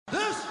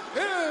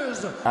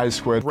I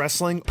Squared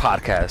Wrestling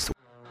Podcast.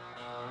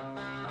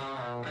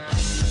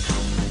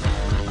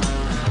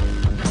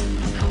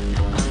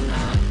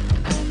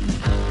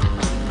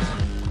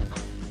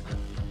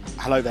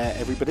 Hello there,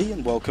 everybody,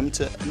 and welcome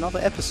to another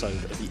episode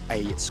of the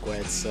A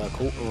Squared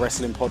Circle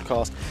Wrestling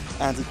Podcast.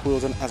 Andy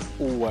Quilden, as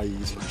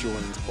always,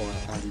 joined by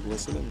Andy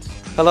Wilson.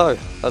 Hello,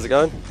 how's it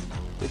going?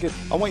 Pretty good.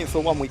 I'm waiting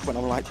for 1 week when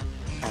I'm like,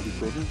 Andy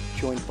Quilden,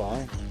 joined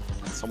by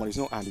someone who's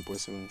not Andy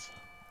Wilson.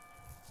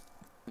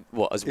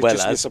 What, as It's well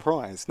just as? a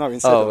surprise. No,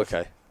 instead Oh, of.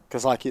 okay.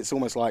 Because like, it's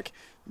almost like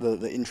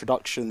the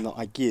introduction that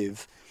I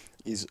give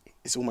is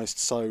almost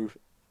so.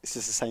 It's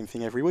just the same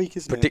thing every week,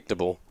 isn't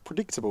Predictable. it?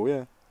 Predictable,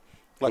 yeah.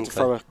 Like to Okay.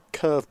 throw a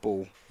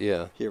curveball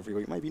Yeah. here every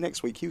week. Maybe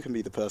next week you can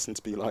be the person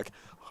to be like,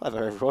 hi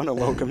there everyone and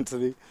welcome to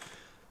the... A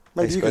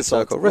Maybe you Squared can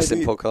start... Circle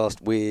Wrestling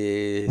Podcast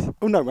with...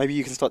 Oh no, maybe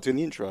you can start doing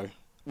the intro.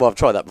 Well, I've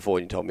tried that before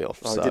and you told me off.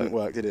 Oh, so it didn't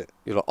work, did it?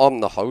 You're like, I'm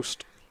the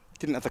host.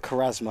 Didn't have the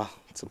charisma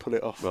to pull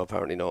it off. Well,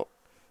 apparently not.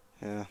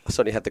 Yeah, I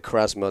certainly had the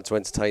charisma to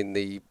entertain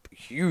the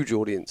huge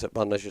audience at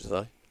Bun Leisure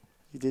today.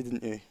 you did,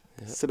 didn't you?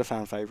 Yeah. Still a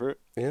fan favourite.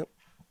 Yeah.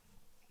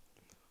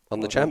 I'm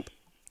Well the champ.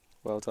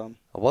 Well done.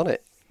 I won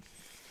it.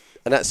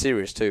 And that's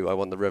serious too. I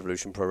won the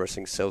Revolution Pro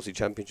Wrestling Chelsea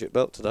Championship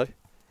belt today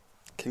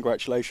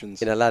Congratulations.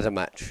 in a ladder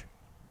match.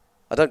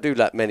 I don't do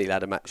that many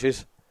ladder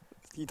matches.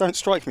 You don't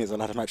strike me as a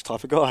ladder match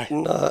type of guy.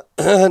 No,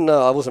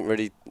 no, I wasn't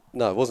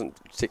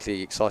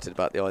particularly excited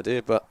about the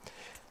idea, but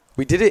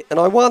we did it and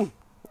I won.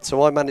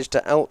 So I managed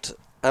to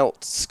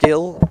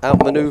out-skill,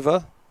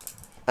 out-maneuver,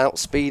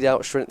 outspeed,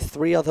 outstrength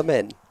 3 other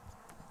men.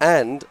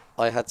 And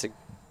I had to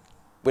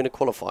win a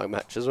qualifying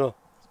match as well.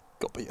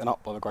 Got beaten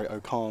up by the great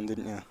O'Khan,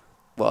 didn't you?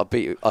 Well, I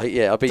beat Does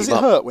him it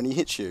up. hurt when he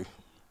hits you?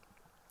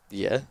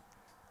 Yeah,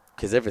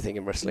 because everything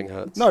in wrestling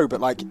hurts. No,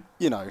 but like,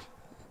 you know,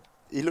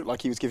 he looked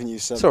like he was giving you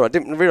some... Sorry, I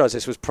didn't realise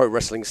this was Pro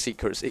Wrestling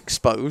Secrets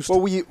Exposed.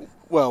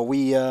 Well,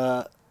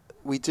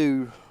 we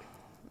do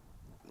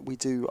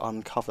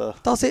uncover...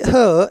 Does it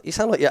hurt? You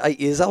sound like you're 8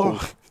 years old.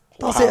 Oh,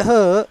 Does wow. it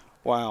hurt?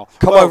 Wow.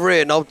 Come Well, over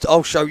here and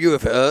I'll show you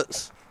if it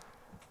hurts.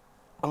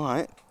 All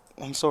right.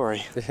 I'm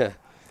sorry. Yeah.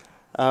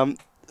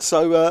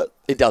 So,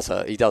 It does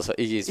hurt. He does hurt.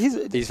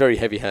 He's very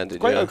heavy-handed.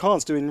 Great yeah.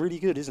 O'Khan's doing really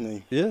good, isn't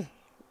he? Yeah.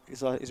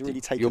 He's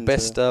really taken Your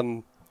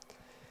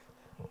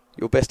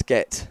best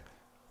get.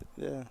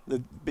 Yeah.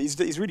 But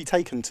he's really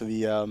taken to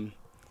the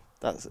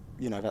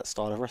that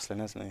style of wrestling,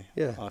 hasn't he?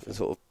 Yeah. I think.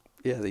 Sort of.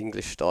 Yeah, the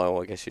English style,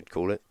 I guess you'd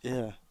call it.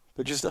 Yeah.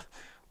 But just I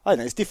don't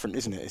know. It's different,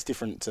 isn't it? It's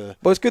different to.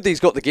 Well, it's good that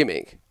he's got the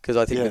gimmick because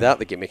I think Yeah. without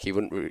the gimmick, he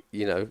wouldn't.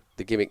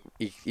 The gimmick,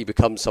 he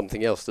becomes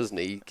something else, doesn't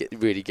he? He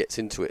really gets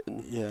into it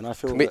and Yeah, and I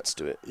feel commits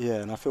to it.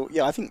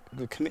 I think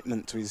the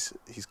commitment to his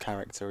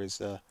character is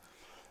I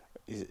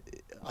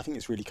think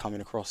it's really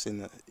coming across in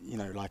that, you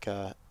know, like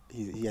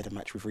he had a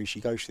match with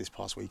Rishi Ghosh this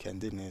past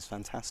weekend, didn't he? It's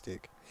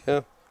fantastic.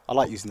 Yeah. I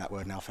like using that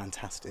word now,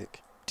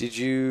 fantastic. Do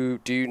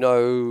you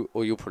know?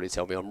 Or you'll probably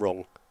tell me I'm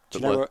wrong. Do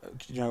but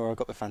you know where I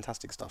got the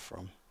fantastic stuff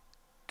from?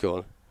 Go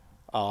on.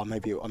 Oh,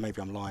 maybe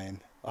I'm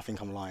lying. I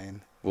think I'm lying.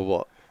 Well,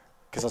 what?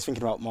 Because I was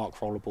thinking about Mark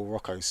Rollerball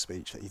Rocco's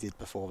speech that he did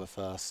before the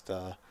first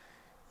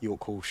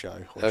York Hall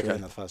show, or Okay.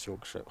 during the first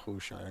York Hall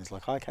show, and he's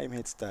like, I came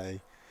here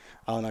today.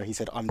 Oh no, he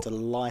said, I'm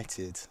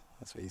delighted.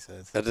 That's what he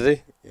said. Oh, did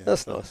he? Yeah,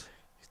 That's so nice.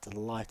 He's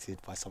delighted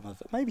by some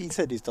of it. Maybe he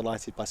said he's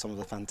delighted by some of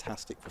the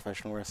fantastic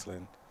professional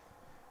wrestling.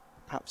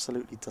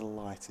 Absolutely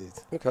delighted.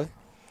 Okay.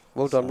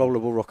 Well done, So-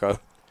 Rollerball Rocco.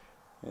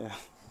 Yeah.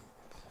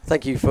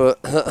 Thank you for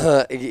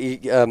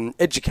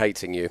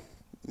educating you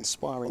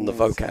Inspiring. on the me,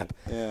 vocab.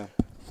 Yeah.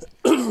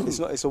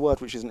 It's a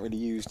word which isn't really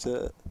used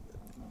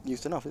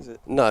enough, is it?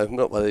 No,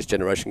 not by this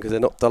generation because they're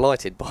not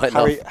delighted by it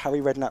enough. Harry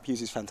Redknapp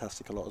uses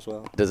fantastic a lot as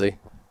well. Does he?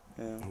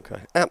 Yeah.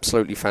 Okay.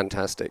 Absolutely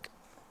fantastic.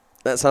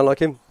 That sound like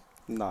him?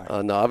 No.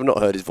 No, I've not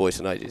heard his voice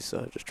in ages, so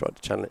I just tried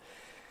to channel it.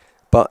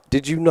 But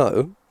did you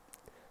know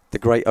the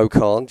Great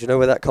O'Khan? Do you know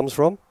where that comes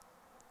from?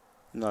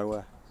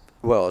 Nowhere.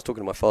 Well, I was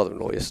talking to my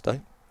father-in-law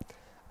yesterday,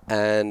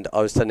 and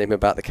I was telling him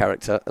about the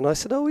character, and I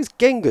said, "Oh, he's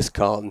Genghis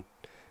Khan."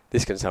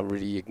 This can sound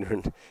really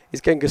ignorant.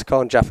 Is Genghis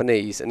Khan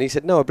Japanese? And he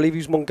said, "No, I believe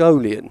he's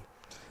Mongolian."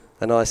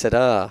 And I said,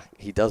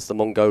 he does the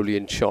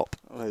Mongolian chop,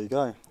 There you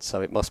go.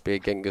 so it must be a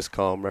Genghis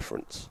Khan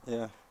reference.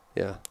 Yeah.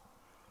 Yeah.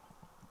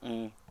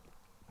 Mm.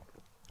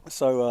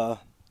 So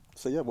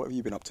yeah, what have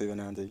you been up to then,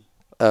 Andy?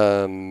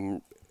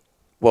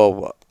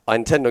 Well, I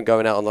intend on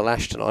going out on the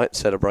lash tonight,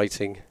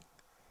 celebrating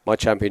my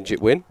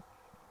championship win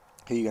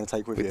Who are you going to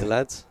take with with you? the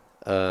lads.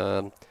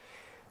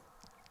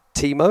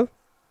 Timo,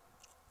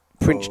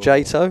 Prince Oh.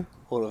 Jato,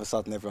 All of a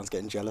sudden, everyone's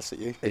getting jealous at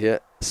you. yeah,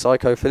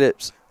 Psycho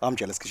Phillips. I'm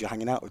jealous because you're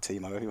hanging out with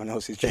Timo. Everyone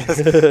else is jealous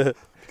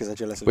because they're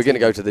jealous of We're going to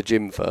Timo, go to the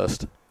gym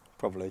first.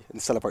 probably,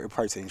 and celebrate with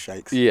protein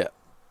shakes. Yeah,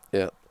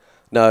 yeah.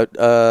 No,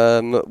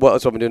 what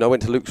else have I been doing? I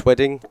went to Luke's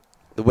wedding,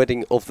 the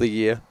wedding of the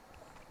year.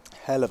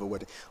 Hell of a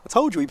wedding. I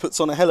told you he puts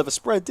on a hell of a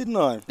spread, didn't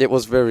I? It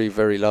was very,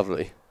 very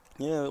lovely.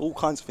 Yeah, all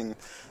kinds of things.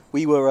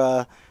 We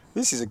were,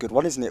 this is a good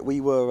one, isn't it?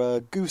 We were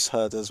goose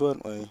herders,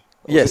 weren't we? Or was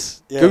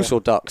Yes, it- yeah. goose or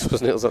ducks,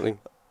 wasn't it, or something?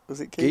 Was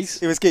it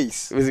geese? It was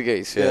geese. It was a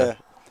geese, yeah.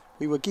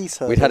 We were geese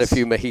herders. We'd had a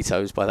few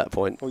mojitos by that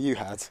point. Well, you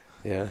had.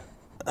 Yeah.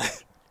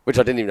 Which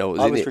I didn't even know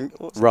what was in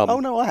it. Rum. Oh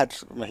no, I had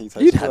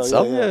mojitos. You'd had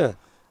some, yeah.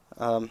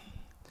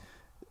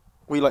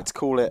 We like to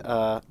call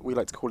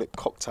it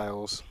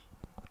cocktails.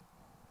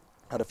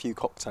 Had a few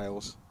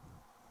cocktails.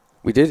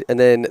 We did, and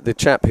then the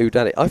chap who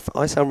done it.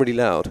 I sound really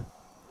loud.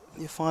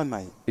 You're fine,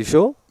 mate. You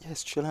sure?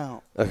 Yes, chill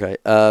out. Okay.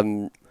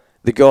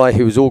 The guy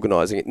who was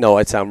organising it. No,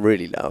 I sound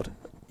really loud.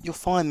 You're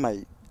fine,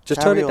 mate.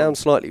 Just Carry turn it on. down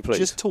slightly, please.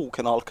 Just talk,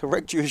 and I'll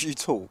correct you as you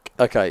talk.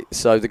 Okay,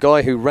 so the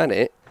guy who ran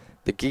it,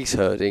 the geese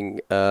herding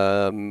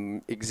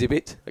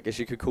exhibit, I guess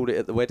you could call it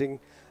at the wedding.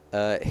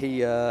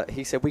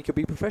 He said we could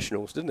be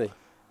professionals, didn't he?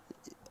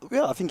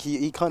 Yeah, I think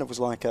he kind of was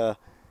like a,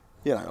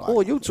 like,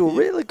 oh, you two are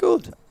really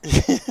good.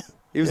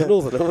 He was a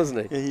northerner,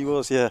 wasn't he? Yeah, he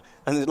was. Yeah,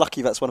 and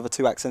lucky that's one of the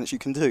 2 accents you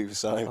can do.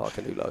 So I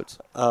can do loads.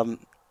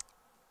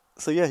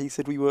 So yeah, he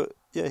said we were.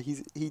 Yeah,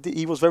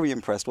 he was very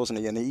impressed, wasn't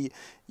he? And he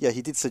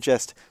did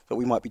suggest that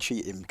we might be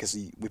cheating because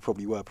we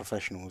probably were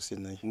professionals,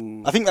 didn't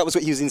he? I think that was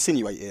what he was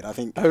insinuating. I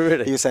think. Oh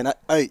really? He was saying,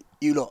 "Hey,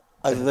 you lot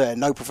over there,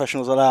 no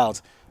professionals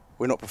allowed.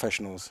 We're not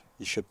professionals.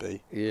 You should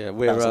be." Yeah,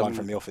 we're that was a line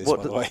from The Office,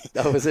 by the way.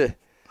 That was it.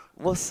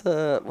 What's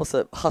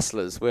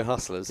hustlers? We're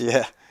hustlers.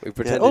 Yeah. We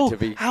pretended to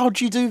be. How'd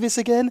you do this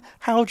again?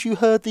 How'd you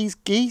herd these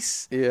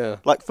geese? Yeah.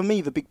 Like for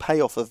me, the big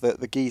payoff of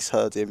the geese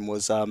herding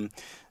was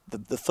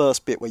the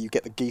first bit where you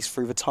get the geese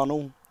through the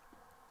tunnel.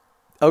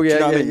 Oh yeah, do you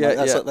know what I mean? yeah.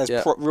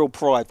 There's real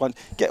pride.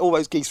 Get all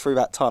those geese through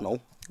that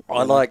tunnel.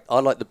 I like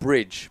the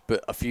bridge,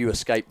 but a few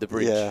escaped the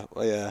bridge.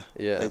 Yeah,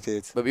 they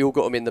did. But we all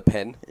got them in the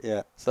pen.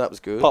 Yeah, so that was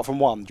good. Apart from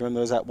one. Do you remember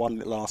there was that one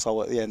little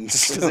arsehole at the end,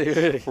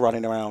 really?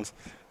 running around?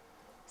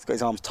 He's got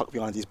his arms tucked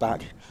behind his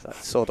back,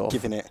 sod off,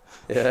 giving it.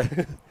 Yeah.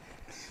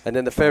 And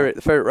then the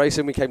ferret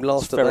racing, we came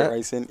last at that. Ferret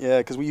racing, yeah,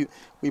 because we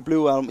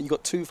blew you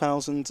got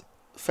 2,000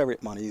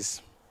 ferret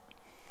monies.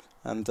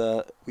 And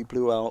we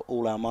blew out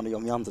all our money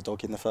on the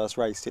underdog in the first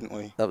race, didn't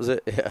we? That was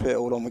it, yeah. Put it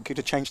all on. We could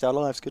have changed our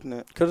lives, couldn't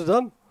it? Could have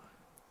done.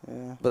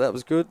 Yeah. But that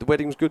was good. The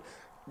wedding was good.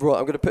 Right,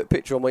 I'm going to put a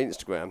picture on my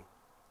Instagram.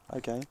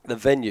 Okay. The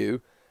venue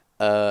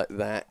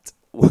that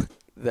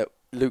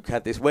Luke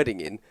had this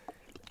wedding in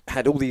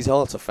had all these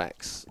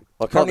artefacts.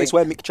 Apparently it's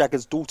where Mick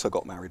Jagger's daughter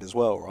got married as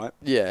well, right?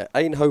 Yeah,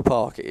 Ainhoe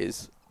Park it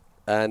is.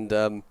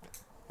 And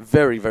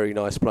very, very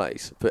nice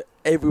place. But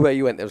everywhere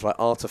you went, there was like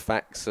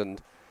artefacts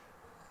and...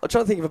 I'm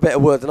trying to think of a better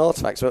word than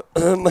artefacts, but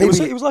maybe...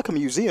 It was like a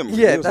museum.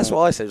 Really, yeah, that's what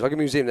I said. It was like a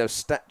museum. There were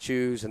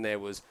statues and there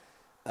was,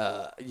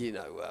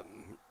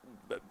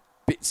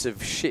 bits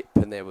of ship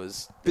and there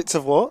was... Bits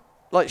of what?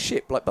 Like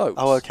ship, like boats.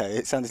 Oh, okay.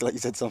 It sounded like you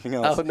said something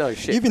else. Oh, no,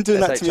 ship. You've been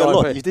doing that to me a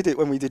lot. You did it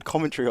when we did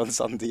commentary on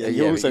Sunday. And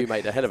yeah, you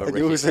made a hell of a and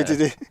you also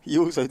did it.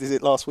 You also did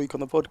it last week on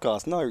the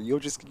podcast. No, you're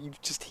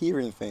just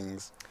hearing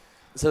ththings.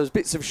 So there's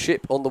bits of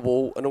ship on the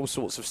wall and all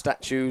sorts of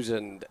statues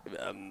and,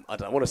 I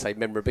don't want to say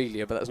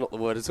memorabilia, but that's not the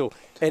word at all.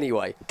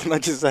 Anyway. Can I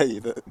just say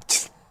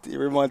that it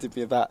reminded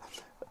me of that.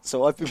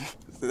 So I've been,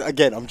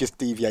 again, I'm just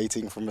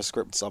deviating from a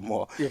script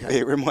somewhat. Yeah.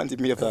 It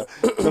reminded me of that.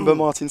 Remember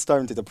Martin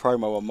Stone did a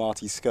promo on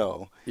Marty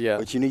Skull? Yeah.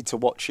 Which you need to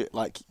watch it,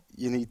 like,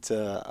 you need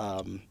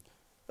to,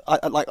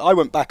 I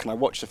went back and I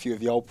watched a few of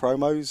the old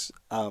promos,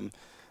 and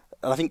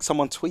I think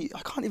someone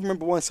I can't even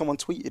remember why someone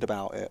tweeted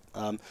about it,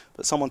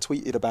 but someone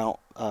tweeted about,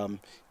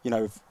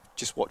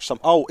 just watch some...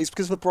 Oh, it's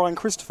because of the Brian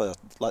Christopher.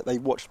 Like, they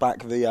watched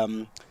back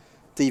the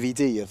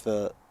DVD of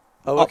the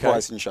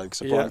Uprising show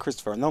because of Brian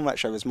Christopher. And on that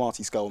show was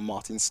Marty Skull and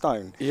Martin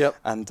Stone. Yep.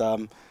 And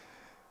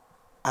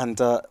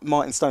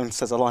Martin Stone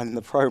says a line in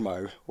the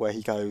promo where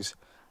he goes,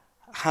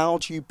 how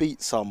do you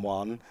beat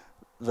someone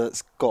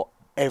that's got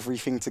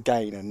everything to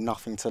gain and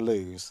nothing to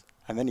lose?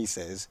 And then he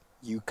says,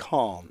 you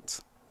can't.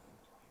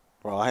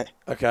 Right?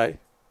 Okay.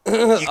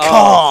 You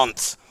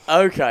can't!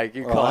 Okay,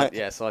 you right? can't.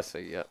 Yes, I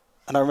see, yeah.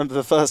 And I remember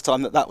the first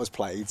time that was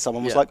played,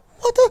 someone was like,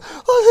 what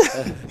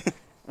the...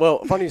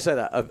 Well, funny you say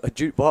that.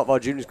 Part of our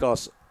juniors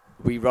class,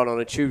 we run on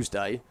a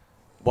Tuesday.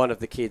 One of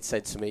the kids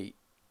said to me,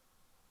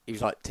 he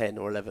was like 10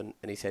 or 11,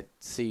 and he said,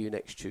 see you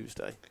next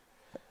Tuesday.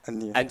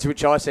 And to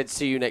which I said,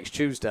 see you next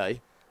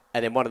Tuesday.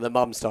 And then one of the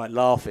mums started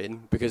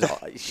laughing because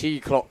she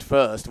clocked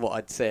first what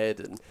I'd said.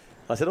 And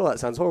I said, oh, that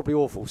sounds horribly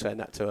awful saying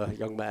that to a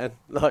young man.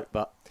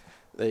 But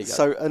there you go.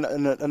 So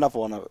another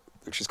one,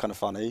 which is kind of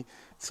funny.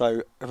 So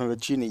I remember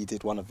Ginny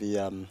did one of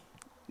the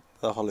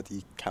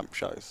holiday camp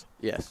shows.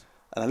 Yes.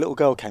 And a little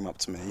girl came up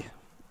to me,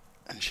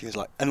 and she was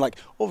like,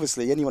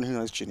 obviously anyone who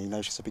knows Ginny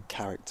knows she's a big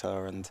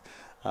character and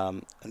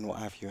what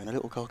have you. And a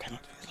little girl came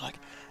up to me and was like,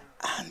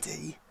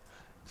 Andy,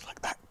 it's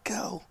like that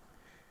girl,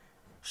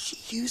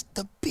 she used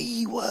the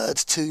B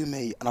words to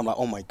me. And I'm like,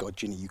 oh my God,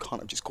 Ginny, you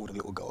can't have just called a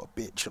little girl a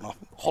bitch on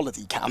a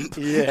holiday camp.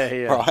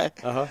 Yeah. Right?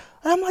 Uh-huh.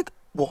 And I'm like,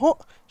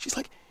 what? She's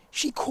like,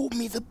 she called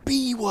me the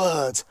B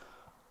word.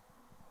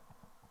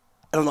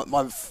 And I'm like,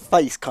 my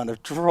face kind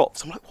of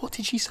dropped. I'm like, what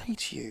did she say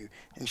to you?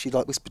 And she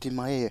like whispered in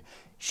my ear,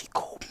 she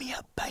called me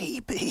a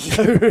baby.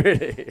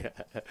 Really?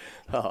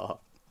 Oh,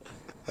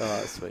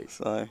 that's sweet.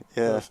 So,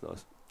 yeah. That's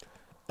nice.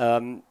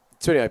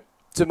 So anyway,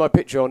 to my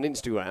picture on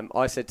Instagram,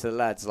 I said to the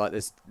lads, like,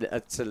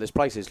 there's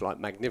places like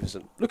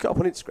magnificent. Look it up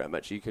on Instagram,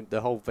 actually.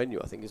 The whole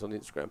venue, I think, is on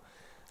Instagram.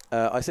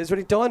 I said, is there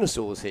any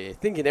dinosaurs here?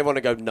 Thinking everyone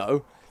would go,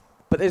 no.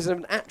 but there's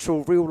an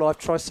actual real-life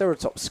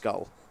Triceratops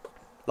skull,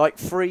 like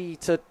free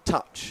to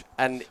touch.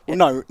 And Well,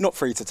 no, not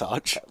free to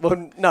touch. well,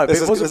 no, but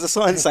There's it wasn't. a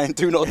sign saying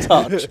 "Do not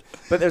touch."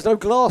 But there's no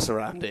glass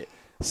around it,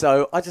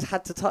 so I just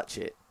had to touch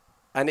it.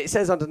 And it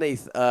says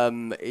underneath,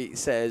 it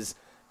says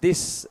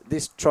this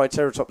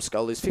Triceratops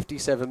skull is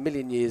 57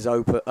 million years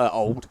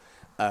old.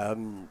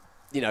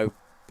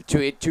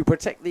 To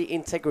protect the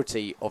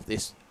integrity of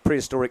this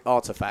prehistoric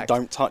artifact,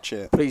 Don't touch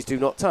it. please do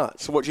not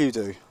touch. So what do you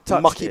do?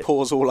 Touched Mucky it.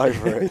 paws all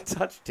over it.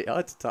 Touched it. I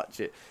had to touch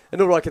it,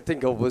 and all I could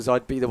think of was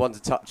I'd be the one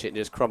to touch it and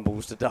it just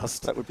crumbles to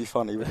dust. That would be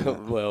funny, wouldn't it?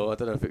 Well, I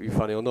don't know if it'd be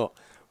funny or not,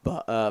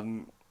 but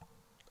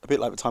A bit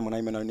like the time when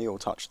Eamon O'Neill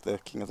touched the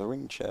King of the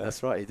Ring chair.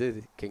 that's right. He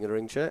did. King of the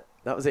Ring chair.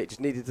 That was it.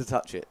 Just needed to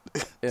touch it.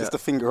 Yeah. Just a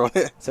finger on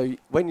it. So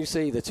when you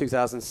see the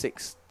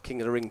 2006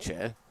 King of the Ring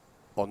chair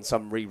on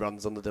some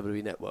reruns on the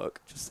WWE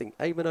Network, just think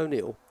Eamon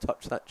O'Neill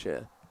touched that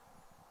chair.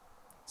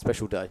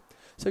 Special day.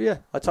 So yeah,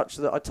 I touched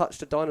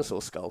a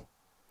dinosaur skull.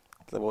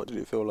 So what did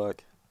it feel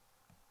like?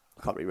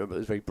 I can't really remember. It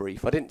was very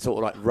brief. I didn't sort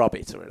of like rub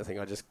it or anything.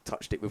 I just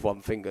touched it with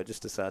one finger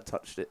just to say I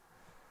touched it.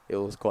 It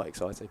was quite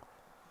exciting.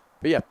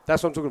 But yeah,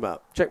 that's what I'm talking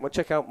about.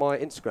 Check out my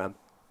Instagram.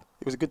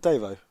 It was a good day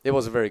though. It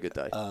was a very good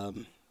day.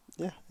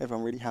 Yeah,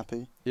 everyone really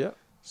happy. Yeah.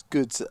 It's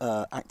good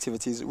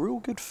activities. Real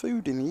good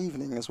food in the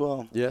evening as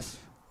well. Yes.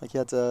 Like you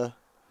had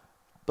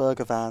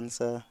burger vans.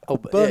 Oh,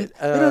 but burn,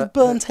 yeah, you know,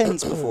 burnt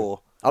hens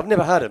before. I've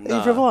never had them. No.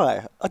 Either have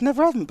I. I'd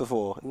never had them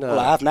before. No. Well,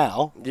 I have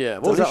now. Yeah.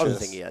 What was that other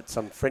Delicious. thing he had?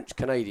 Some French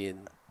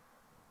Canadian.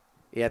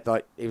 He had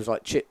it was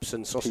like chips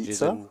and sausages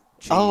Pizza? and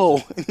cheese.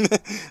 Oh,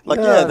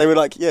 Yeah. they were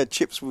like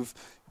chips with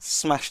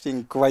smashed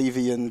in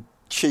gravy and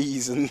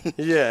cheese and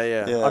Yeah.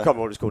 Yeah. I can't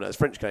remember what it's called now. It's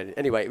French Canadian.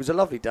 Anyway, it was a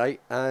lovely day,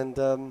 and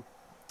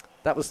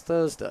that was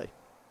Thursday,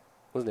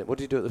 wasn't it? What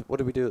did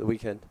we do at the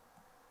weekend?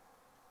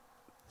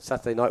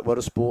 Saturday Night World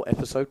of Sport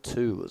episode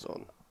 2 was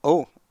on.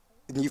 oh,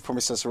 and you've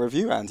promised us a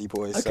review, Andy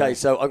boys. Okay,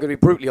 so I'm going to be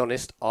brutally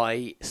honest.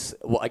 I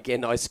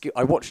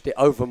watched it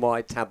over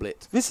my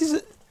tablet. This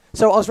is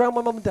So I was around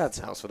my mum and dad's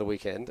house for the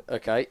weekend,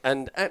 okay,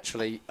 and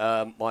actually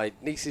my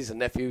nieces and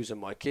nephews and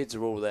my kids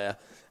are all there,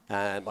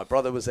 and my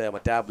brother was there, my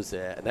dad was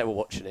there, and they were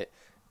watching it,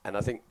 and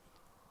I think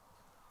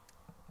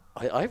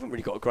I haven't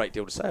really got a great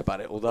deal to say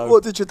about it, although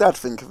what did your dad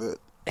think of it?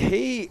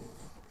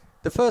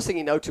 the first thing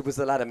he noted was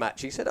the ladder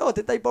match. He said, "Oh,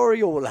 did they borrow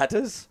your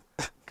ladders?"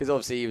 Because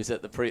obviously he was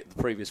at the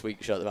previous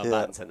week show at the Mount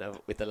Mountain Centre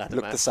with the ladder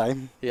Look match. the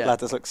same. Yeah.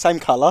 Ladders look same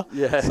colour.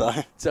 Yeah. So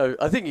So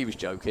I think he was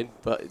joking,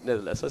 but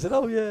nevertheless, I said,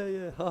 "Oh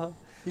yeah, haha."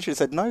 you should have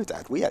said no,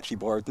 Dad. We actually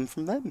borrowed them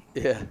from them.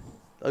 Yeah,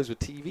 those were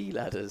TV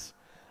ladders.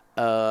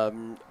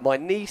 My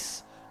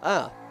niece...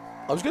 I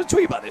was going to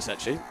tweet about this,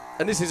 actually.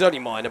 And this is only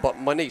mine, but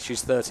my niece,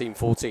 she's 13,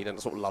 14, and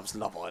sort of loves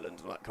Love Island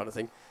and that kind of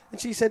thing.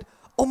 And she said,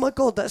 "Oh, my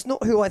God, that's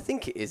not who I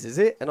think it is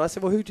it?" And I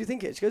said, "Well, who do you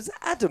think it is?" She goes,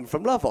 "Adam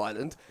from Love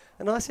Island."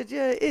 And I said,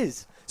 "Yeah, it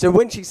is." So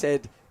when she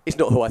said, "It's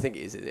not who I think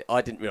it is it?"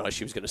 I didn't realise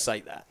she was going to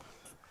say that.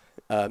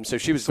 So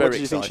she was So very what did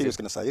you excited. think she was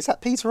going to say? Is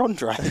that Peter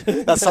Andre?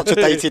 That's such a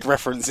dated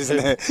reference, isn't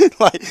it?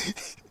 Like,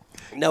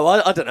 No,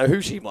 I don't know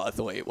who she might have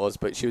thought it was,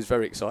 but she was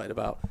very excited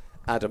about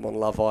Adam on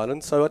Love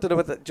Island. So I don't know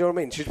whether, do you know what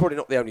I mean? She's probably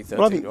not the only 13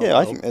 well,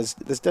 I think, I think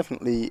there's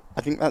definitely.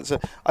 I think that's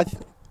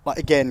like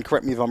again,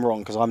 correct me if I'm wrong,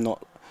 because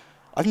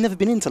I've never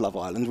been into Love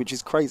Island, which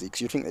is crazy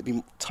because you'd think it'd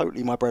be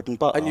totally my bread and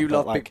butter. And you but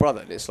love like, Big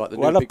Brother, and it's like the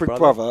Well, I new love Big Big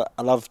Brother.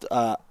 I loved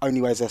Only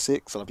Ways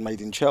Essex. I loved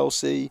Made in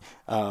Chelsea.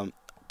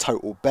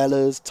 Total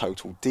Bellas,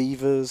 Total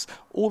Divas,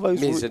 all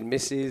those. Ms. and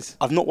Mrs.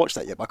 I've not watched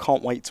that yet, but I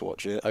can't wait to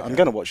watch it. Okay. I'm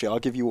going to watch it. I'll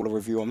give you all a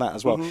review on that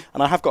as well. Mhm.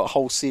 And I have got a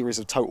whole series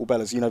of Total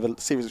Bellas. You know, the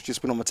series that's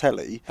just been on the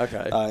telly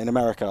Okay. in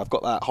America. I've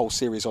got that whole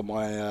series on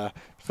my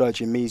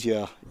Virgin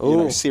Media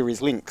Ooh.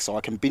 series link, so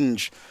I can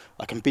binge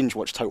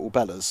watch Total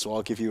Bellas. So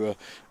I'll give you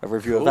a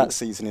review of Cool. that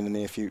season in the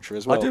near future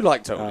as well. I do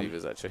like Total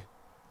Divas, actually.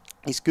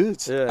 It's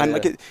good, Yeah, and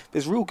yeah.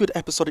 there's real good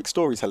episodic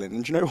storytelling.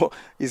 And do you know what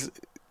is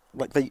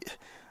like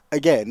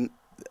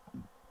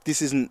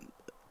this isn't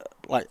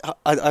like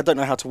I don't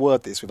know how to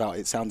word this without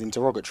it sounding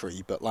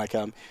derogatory, but like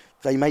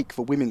they make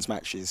the women's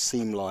matches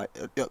seem like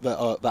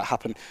that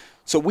happen.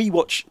 So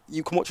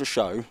you can watch a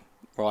show,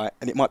 right,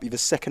 and it might be the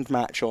second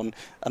match on,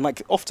 and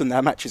like often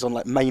their matches on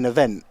like Main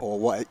Event or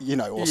what or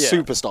Yeah.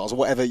 Superstars or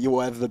whatever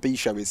the B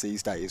show is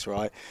these days,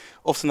 right?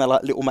 Often they're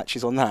like little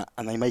matches on that,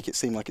 and they make it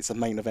seem like it's a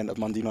main event of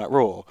Monday Night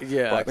Raw.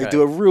 Yeah, right? okay. They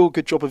do a real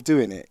good job of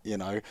doing it,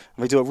 and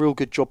they do a real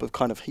good job of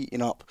kind of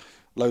heating up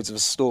loads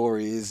of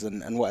stories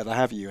and whatever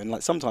have you. And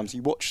like sometimes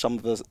you watch some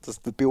of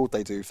the build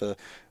they do for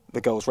the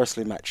girls'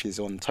 wrestling matches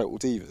on Total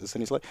Divas,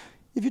 and it's like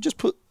if you just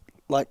put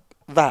like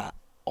that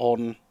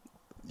on,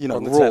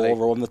 On the Raw telly.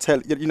 or on the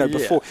telly,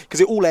 before,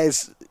 because it all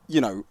airs,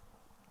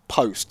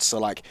 post. So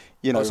like,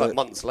 It's like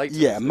months later.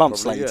 yeah, isn't it,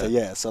 months probably? later,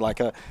 yeah. So like,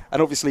 and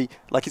obviously,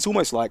 like it's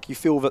almost like you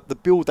feel that the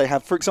build they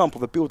have, for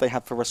example, the build they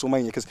had for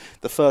WrestleMania, because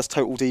the first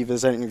Total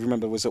Divas, I don't know if you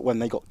remember, was that when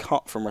they got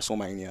cut from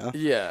WrestleMania,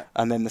 Yeah.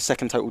 and then the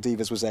second Total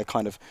Divas was their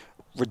kind of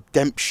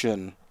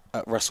redemption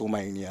at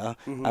WrestleMania,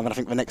 Mhm. and then I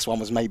think the next one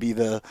was maybe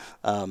the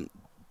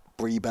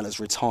Brie Bella's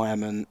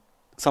retirement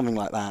something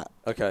like that.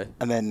 Okay.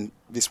 And then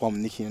this one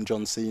with Nikki and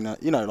John Cena.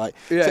 You know, like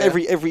Yeah, so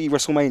yeah. every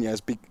WrestleMania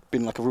has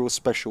been like a real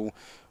special,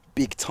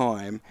 big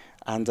time.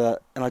 And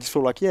I just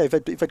feel like, if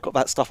they'd got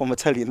that stuff on the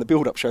telly in the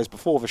build-up shows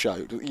before the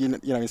show,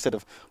 instead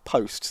of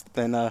post,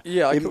 then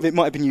it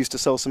might have been used to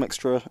sell some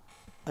extra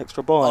I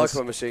buys.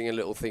 remember seeing a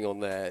little thing on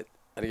there,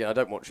 and again, I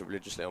don't watch it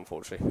religiously,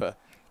 unfortunately, but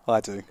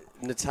I do.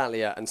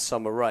 Natalia and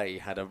Summer Rae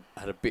had a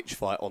bitch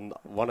fight on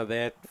one of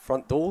their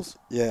front doors.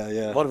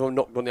 Yeah. One of them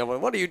knocked on the other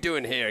one. What are you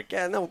doing here?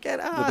 Get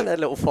out! And a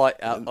little fight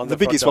out on the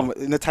biggest front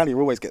door. one. Natalia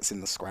always gets in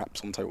the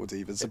scraps on Total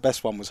Divas. The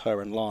best one was her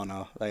and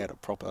Lana. They had a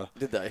proper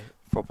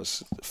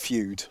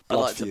feud. I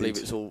like feud. to believe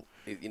it's all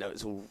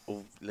it's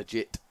all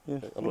legit. Yeah.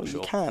 I'm not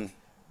sure. You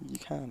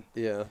can.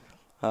 Yeah.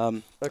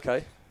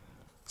 Okay.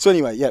 So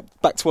anyway,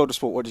 back to World of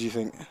Sport. What did you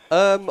think?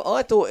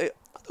 I thought it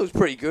was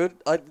pretty good.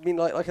 I mean,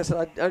 like I said,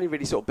 I only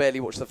really sort of barely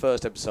watched the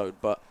first episode,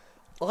 but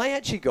I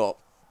actually got,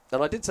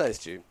 and I did say this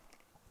to you,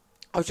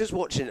 I was just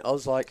watching it, I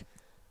was like,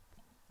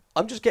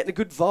 I'm just getting a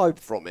good vibe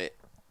from it,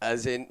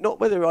 as in, not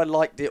whether I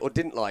liked it or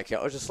didn't like it,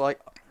 I was just like,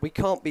 we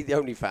can't be the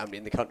only family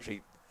in the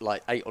country,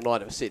 like 8 or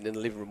 9 of us sitting in the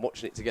living room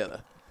watching it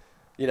together.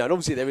 You know, and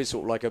obviously there is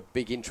sort of like a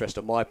big interest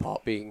on my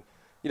part being,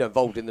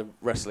 involved in the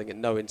wrestling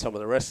and knowing some of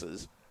the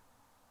wrestlers.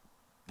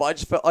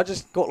 But I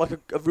just got like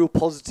a real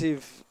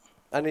positive,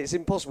 and it's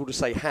impossible to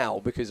say how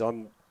because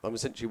I'm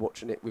essentially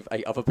watching it with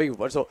 8 other people.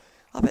 But I just thought,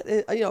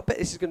 I bet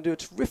this is going to do a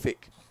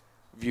terrific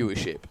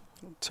viewership.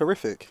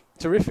 Terrific.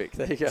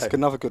 There you go. It's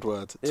another good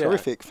word. Yeah.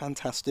 Terrific,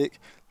 fantastic,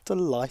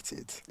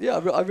 delighted. Yeah, I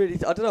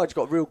don't know. I just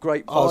got a real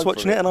great vibe. I was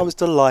watching it and I was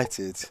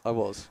delighted. I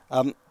was.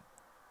 I'm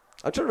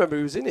trying to remember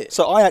who was in it.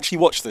 So I actually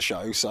watched the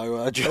show. So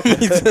Well, do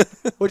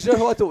you know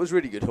who I thought was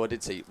really good? Who I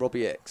did see,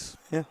 Robbie X.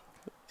 Yeah,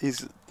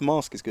 the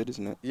mask is good,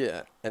 isn't it?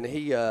 Yeah, and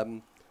he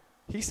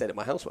stayed at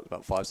my house once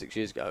about 5-6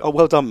 years ago. Oh,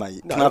 well done,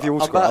 mate. No, Can I have your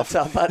autograph?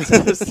 I'm about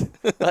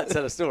to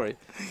tell a story.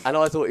 And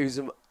I thought he was.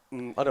 I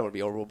don't want to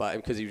be horrible about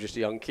him because he was just a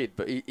young kid,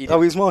 but he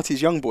was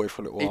Marty's young boy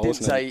for a little while.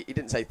 He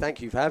didn't say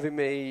thank you for having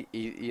me.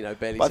 He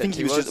barely. But said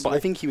I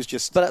think he was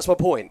just. But that's my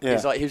point. Yeah.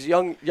 He's like he was a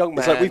young man.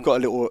 It's like we've got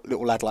a little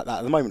lad like that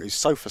at the moment who's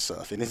sofa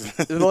surfing,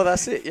 isn't it? Well,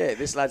 that's it. Yeah,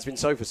 this lad's been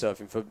sofa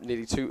surfing for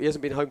nearly 2. He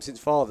hasn't been home since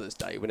Father's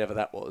Day, whenever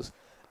that was.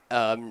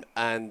 I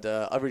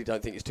really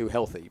don't think it's too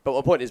healthy. But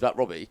my point is about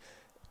Robbie.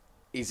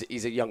 He's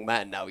a young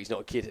man now. He's not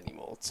a kid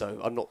anymore.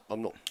 So I'm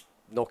not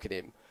knocking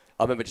him.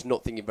 I remember just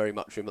not thinking very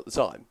much of him at the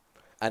time.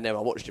 And then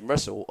I watched him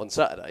wrestle on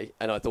Saturday,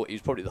 and I thought he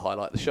was probably the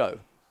highlight of the show.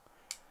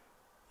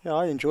 Yeah,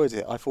 I enjoyed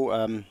it. I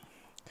thought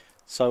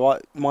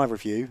my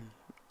review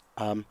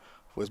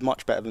was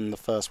much better than the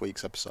first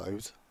week's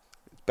episode.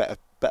 Better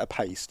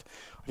paced.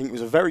 I think it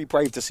was a very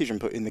brave decision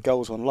putting the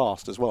girls on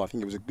last as well. I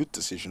think it was a good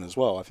decision as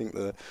well. I think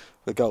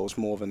the girls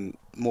more than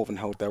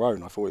held their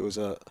own. I thought it was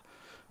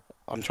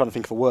I'm trying to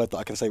think of a word that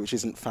I can say which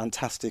isn't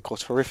fantastic or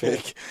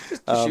terrific. She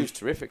was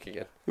terrific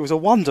again. It was a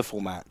wonderful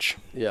match.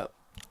 Yeah.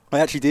 I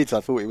actually did.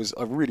 I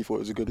really thought it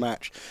was a good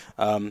match.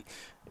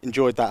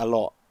 Enjoyed that a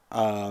lot.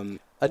 And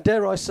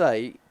dare I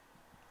say,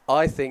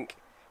 I think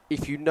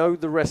if you know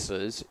the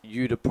wrestlers,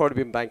 you'd have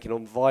probably been banking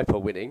on Viper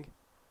winning.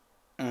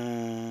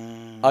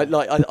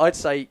 I'd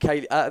say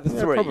Kaylee out of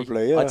the 3.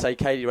 Probably, yeah. I'd say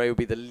Kaylee Ray would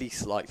be the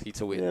least likely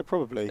to win. Yeah,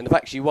 probably. And the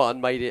fact she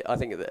won made it, I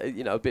think, a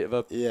bit of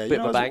a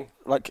bang.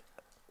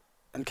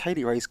 And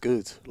Kaylee Ray's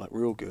good, like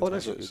real good. Oh,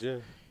 that's good. Yeah.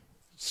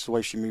 It's the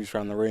way she moves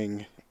around the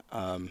ring.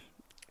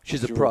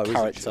 She's a pro,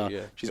 character. Isn't she?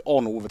 Yeah. She's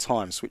on all the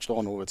time, switched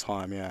on all the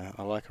time. Yeah,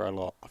 I like her a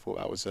lot. I thought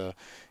that was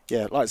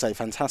like I say,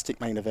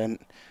 fantastic main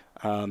event.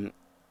 I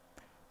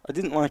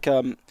didn't like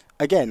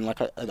again,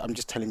 like I'm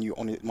just telling you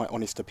my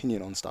honest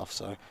opinion on stuff,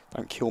 so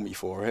don't kill me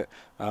for it.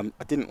 I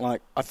didn't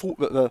like. I thought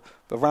that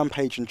the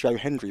Rampage and Joe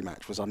Hendry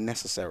match was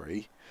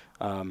unnecessary.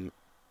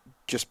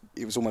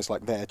 It was almost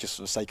like there just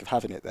for the sake of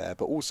having it there,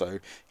 but also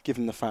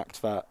given the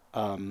fact that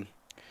and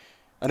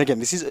again,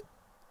 this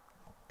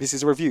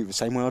is a review, the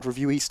same way I'd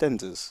review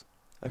EastEnders.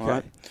 Okay.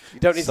 Right? You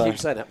don't need to keep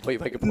saying that before you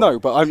make a point. No,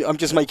 but I'm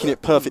just making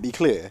it perfectly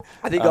clear.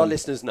 I think our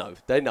listeners know.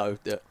 They know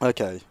that.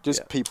 Okay,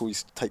 people who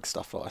take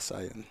stuff that I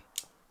say and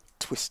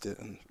twist it.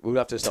 And we'll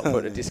have to start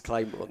putting a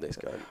disclaimer on this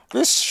going.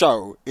 This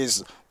show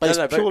is based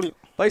purely...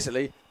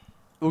 Basically,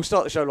 we'll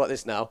start the show like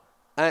this now.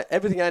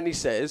 Everything Andy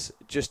says,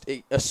 just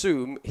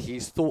assume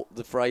he's thought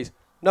the phrase,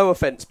 no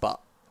offence but.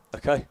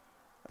 Okay?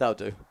 That'll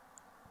do.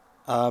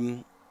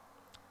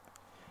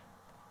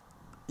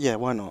 Yeah,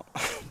 why not?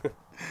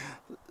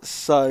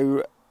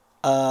 So,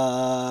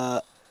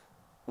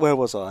 where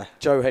was I?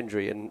 Joe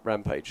Hendry and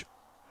Rampage.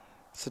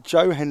 So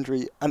Joe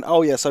Hendry,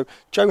 so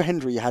Joe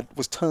Hendry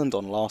was turned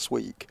on last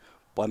week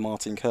by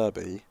Martin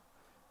Kirby,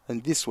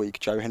 and this week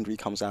Joe Hendry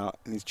comes out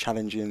and he's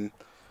challenging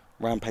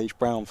Rampage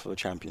Brown for the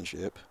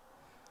championship.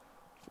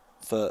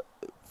 For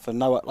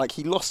Noah, like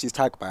he lost his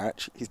tag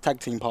match, his tag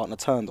team partner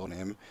turned on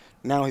him.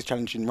 Now he's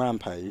challenging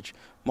Rampage.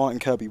 Martin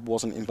Kirby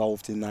wasn't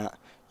involved in that.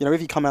 You know,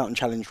 if he come out and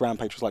challenged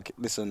Rampage, was like,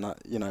 listen,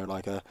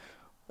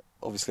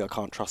 obviously I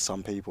can't trust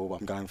some people,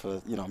 but I'm going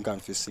for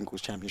this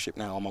singles championship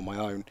now. I'm on my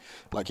own.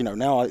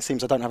 Now it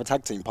seems I don't have a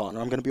tag team partner.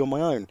 I'm going to be on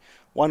my own.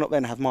 Why not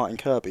then have Martin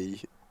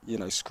Kirby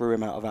screw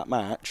him out of that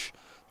match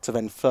to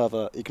then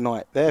further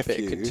ignite their Bit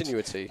of feud,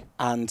 continuity.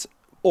 and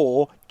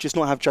or just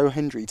not have Joe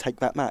Hendry take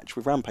that match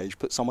with Rampage,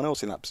 put someone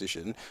else in that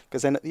position,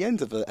 because then at the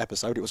end of the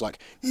episode it was like,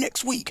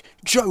 next week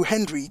Joe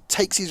Hendry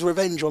takes his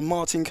revenge on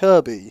Martin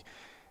Kirby,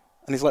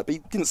 and he's like, but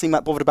he didn't seem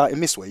that bothered about him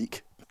this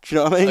week. Do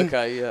you know what I mean?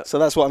 Okay, yeah. So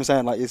that's what I'm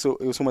saying. Like it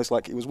was almost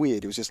like it was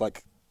weird. It was just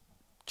like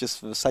just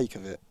for the sake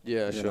of it.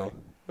 Yeah, you sure. know.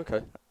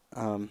 Okay.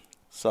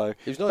 So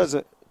It was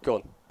nice. Go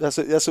on.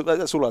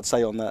 that's all I'd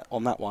say on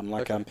that one.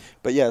 Like Okay.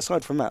 but yeah,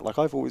 aside from that, like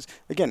I've always,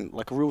 again,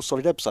 like a real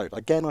solid episode.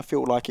 Again, I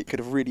feel like it could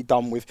have really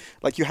done with,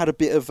 like, you had a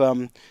bit of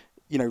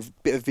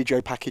bit of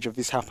video package of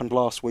this happened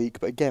last week,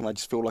 but again, I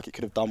just feel like it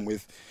could have done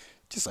with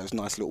just those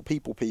nice little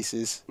people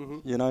pieces,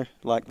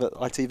 like that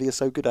ITV are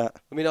so good at.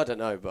 I mean, I don't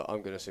know, but I'm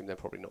going to assume they're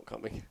probably not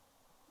coming.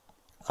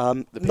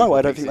 No, people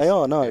I don't think they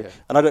are. No, Yeah.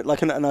 and I don't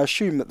like, and I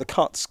assume that the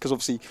cuts, because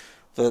obviously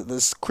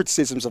there's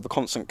criticisms of the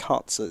constant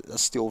cuts are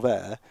still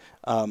there.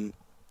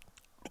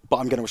 But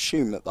I'm going to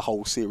assume that the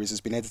whole series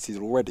has been edited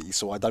already,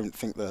 so I don't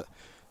think that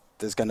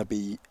there's going to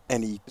be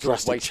any It's all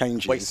drastic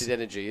changes. Wasted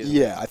energy, isn't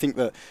Yeah, I think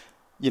that,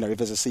 if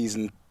there's a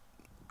season,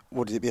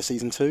 would it be a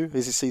season 2?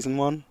 Is it season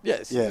 1? it? Yeah,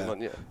 it's season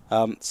one,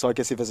 yeah. So I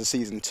guess if there's a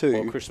season 2,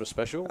 Or a Christmas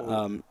special.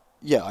 Or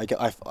yeah,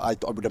 I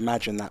would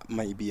imagine that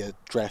may be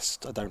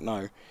addressed. I don't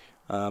know,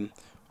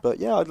 but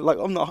yeah, like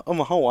on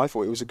the whole, I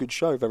thought it was a good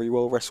show. Very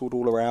well wrestled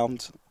all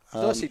around.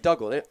 did I see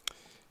Doug on it?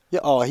 Yeah.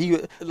 Oh,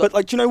 but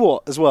like, do you know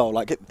what? As well,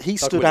 like he Doug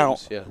stood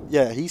Williams, out. Yeah.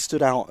 Yeah, he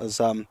stood out as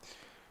I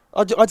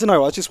don't know.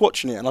 I was just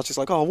watching it and I was just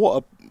like, oh,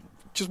 what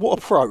a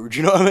pro. Do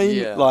you know what I mean?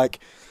 Yeah. Like,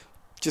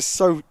 he's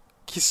so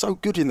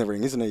good in the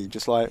ring, isn't he?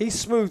 Just like He's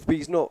smooth, but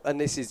he's not. And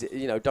this is,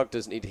 Doug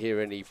doesn't need to hear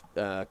any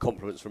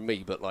compliments from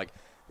me. But like,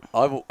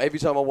 every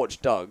time I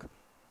watch Doug,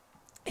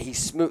 he's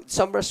smooth.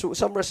 Some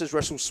wrestlers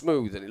wrestle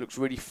smooth, and it looks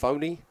really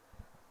phony.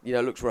 It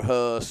looks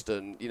rehearsed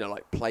and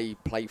like play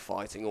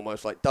fighting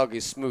almost. Like Doug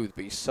is smooth,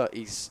 but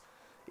he's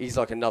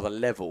like another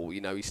level.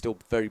 He's still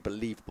very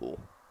believable.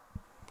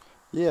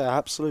 yeah,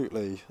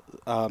 absolutely.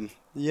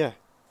 Yeah,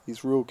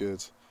 he's real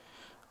good.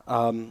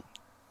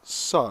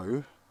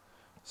 So.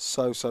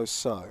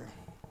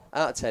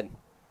 Out of 10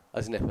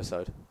 as an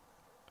episode.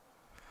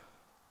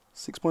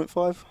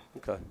 6.5.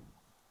 Okay.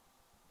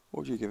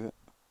 What would you give it?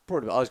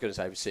 Probably. I was going to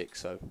say 6,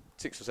 so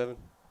 6 or 7.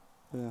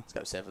 Yeah. Let's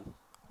go 7.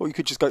 Or you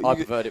could just go. I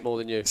preferred it more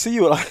than you. So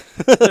you were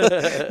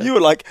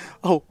like,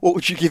 oh, what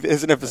would you give it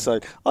as an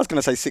episode? I was going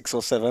to say 6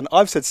 or 7.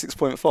 I've said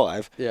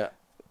 6.5. Yeah.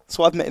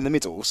 So I've met in the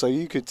middle. So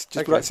you could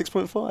just be like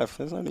 6.5.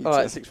 There's no need. All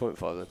right, to.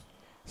 6.5 then.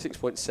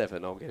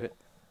 6.7. I'll give it.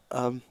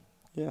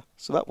 Yeah.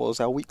 So that was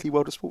our weekly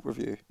World of Sport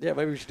review. Yeah,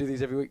 maybe we should do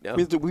these every week now.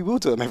 We will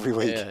do them every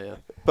week. Yeah.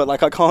 But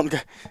like, I can't.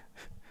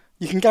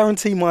 You can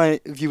guarantee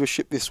my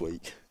viewership this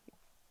week,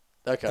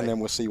 Okay. and then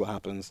we'll see what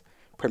happens.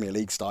 Premier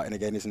League starting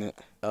again, isn't it?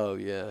 Oh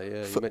yeah.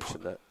 You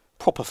mentioned that.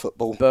 Proper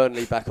football.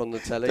 Burnley back on the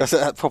telly.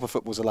 That proper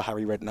football's a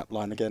Harry Redknapp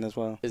line again as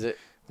well. Is it?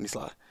 And he's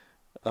like,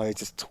 he's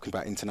just talking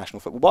about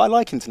international football. But I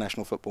like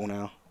international football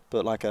now.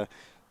 But like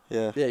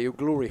yeah. Yeah, you're a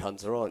glory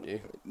hunter, aren't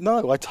you?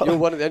 No, I don't. You're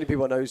one of the only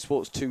people I know who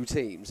supports 2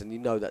 teams, and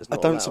that's I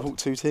not don't allowed. support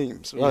 2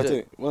 teams. You Well, I do?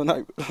 do. Well,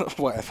 no,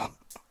 whatever.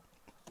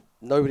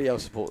 Nobody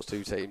else supports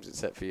 2 teams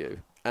except for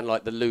you, and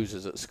like the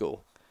losers at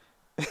school.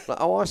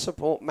 Like, I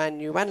support Man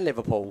U and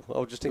Liverpool.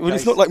 I'll just think. Well,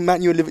 it's not like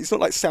Man U and Liverpool. It's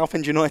not like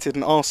Southend United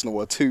and Arsenal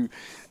are 2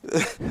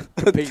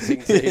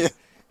 competing teams.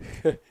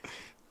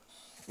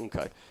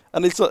 Okay.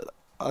 And it's like,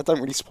 I don't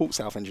really support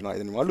Southend United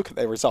anymore. I look at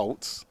their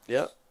results.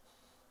 Yeah.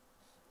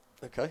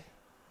 Okay.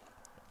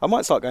 I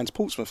might start going to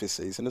Portsmouth this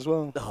season as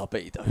well. Oh, I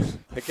bet you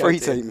don't. 3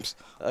 teams.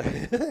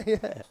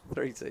 Yeah,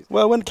 3 teams.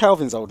 Well, when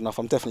Calvin's old enough,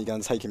 I'm definitely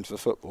going to take him to the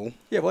football.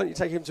 Yeah, why don't you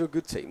take him to a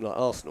good team like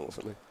Arsenal or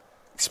something?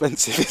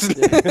 Expensive, isn't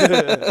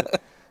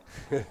it?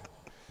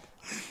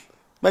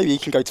 Maybe he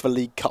can go to the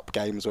League Cup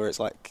games where it's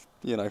like,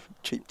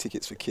 cheap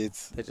tickets for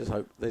kids. They just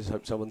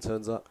hope someone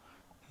turns up.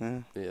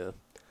 Yeah.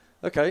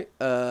 Okay.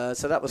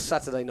 So that was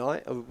Saturday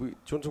night. Do you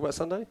want to talk about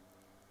Sunday?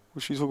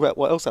 We should talk about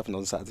what else happened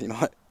on Saturday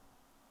night.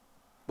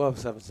 Well,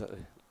 it was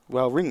Saturday.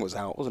 Well, Ring was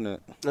out, wasn't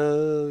it?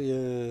 Oh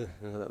yeah,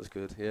 that was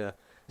good. Yeah.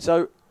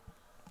 So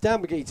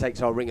Dan McGee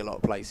takes our Ring a lot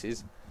of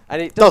places,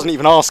 and it Doesn't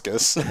even ask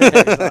us.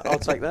 I'll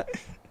take that.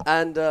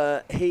 And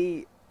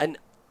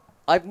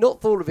I've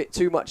not thought of it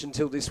too much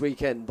until this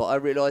weekend, but I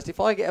realised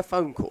if I get a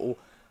phone call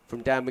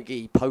from Dan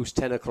McGee post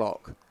 10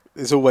 o'clock,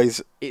 There's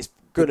always it's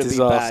going to be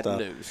bad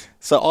news.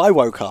 So I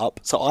woke up.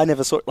 So I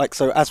never saw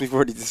So as we've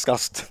already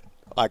discussed,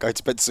 I go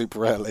to bed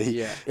super early.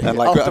 Yeah. And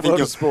like After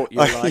World of Sport,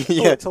 you're like,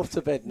 it's off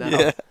to bed now.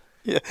 Yeah.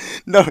 Yeah.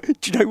 No.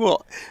 Do you know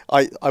what?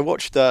 I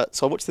watched. So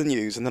I watched the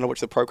news and then I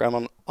watched the program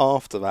on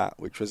after that,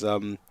 which was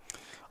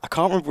I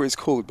can't remember what it's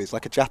called, but it's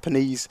like a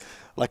Japanese.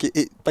 Like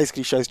it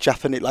basically shows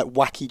Japanese, like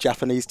wacky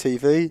Japanese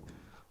TV.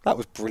 That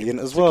was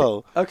brilliant as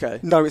well. Okay.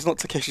 No, it's not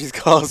Takeshi's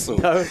Castle.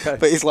 No, okay.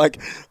 But it's like,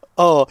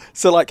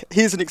 so like,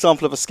 here's an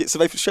example of a skit. So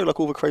they show like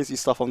all the crazy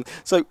stuff on.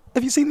 So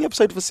have you seen the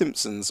episode of The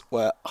Simpsons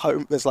where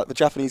there's like the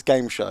Japanese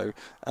game show,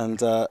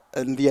 and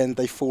in the end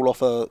they fall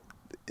off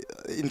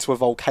into a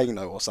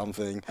volcano or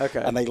something.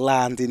 Okay. And they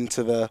land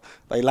into the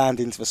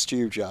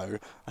studio,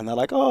 and they're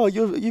like, "Oh,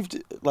 you've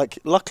like,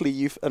 luckily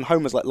you've," and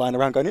Homer's like lying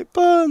around going, "It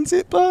burns,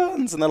 it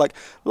burns," and they're like,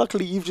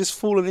 "Luckily you've just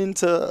fallen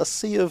into a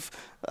sea of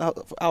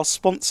our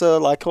sponsor,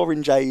 like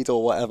Orangeade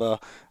or whatever.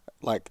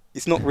 Like,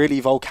 it's not really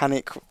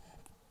volcanic,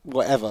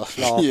 whatever,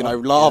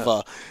 lava."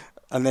 Yeah.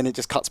 And then it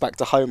just cuts back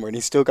to Homer, and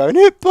he's still going,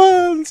 "It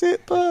burns,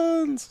 it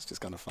burns." It's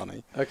just kind of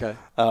funny. Okay.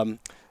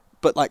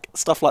 But like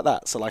stuff like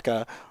that. So like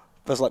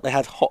there's like they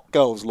had hot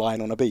girls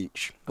lying on a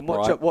beach. And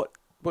right?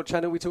 what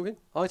channel are we talking?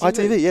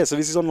 ITV, yeah. So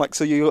this is on like,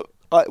 so you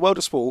World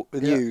of Sport, the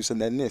Yeah. news,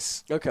 and then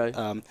this. Okay.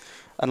 And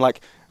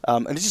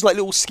it's just like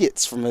little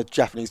skits from the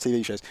Japanese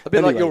TV shows. A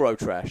bit like Anyway,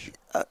 Eurotrash.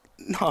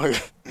 No.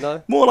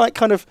 No. More like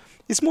kind of,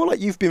 it's more like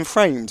You've Been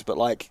Framed, but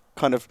like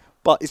kind of,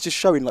 but it's just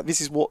showing like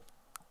this is what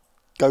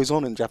goes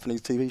on in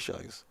Japanese TV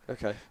shows.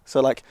 Okay.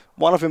 So like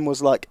one of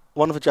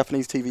the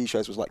Japanese TV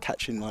shows was like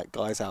catching like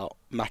guys out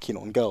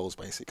macking on girls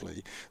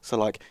basically. So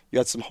like you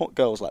had some hot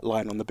girls like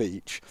lying on the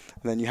beach,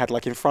 and then you had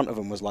like in front of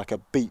them was like a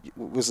beach,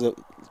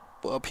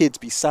 what appeared to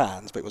be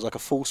sand, but it was like a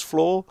false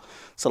floor.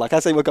 So like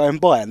as they were going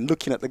by and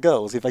looking at the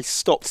girls, if they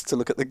stopped to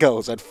look at the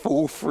girls, they'd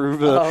fall through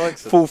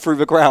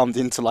the ground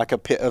into like a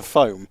pit of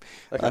foam.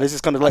 Okay. And it's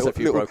just kind of like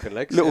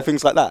little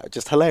things like that,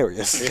 just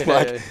hilarious.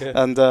 Yeah.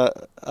 And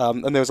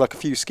there was like a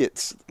few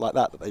skits like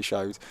that they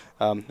showed,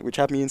 which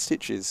had me in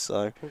stitches.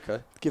 So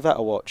Okay. give that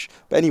a watch.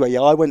 But anyway,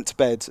 yeah, I went to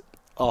bed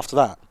after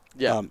that.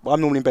 Yeah. I'm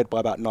normally in bed by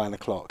about 9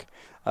 o'clock.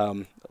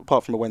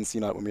 Apart from a Wednesday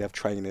night when we have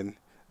training.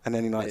 And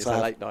any nights There's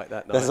a late night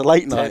that night. There's a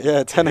late night,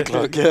 10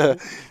 o'clock, yeah.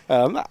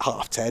 At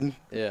 10:30.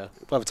 Yeah.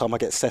 By the time I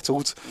get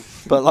settled.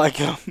 But like...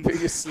 Put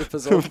your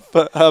slippers on.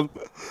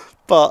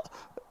 but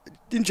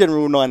in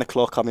general, 9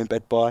 o'clock I'm in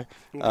bed by.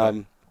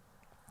 Okay.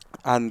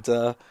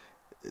 And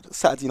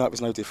Saturday night was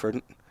no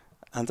different.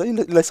 And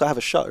unless I have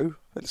a show,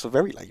 it's a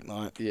very late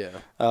night. Yeah.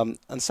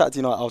 And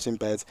Saturday night I was in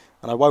bed,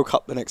 and I woke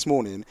up the next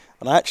morning,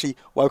 and I actually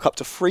woke up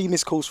to 3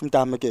 missed calls from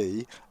Dan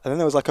McGee, and then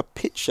there was like a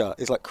picture.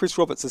 It's like Chris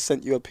Roberts has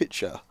sent you a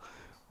picture,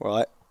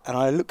 right? And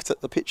I looked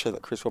at the picture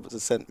that Chris Roberts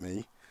had sent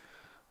me,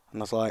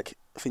 and I was like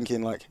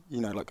thinking like,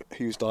 like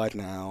who's died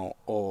now,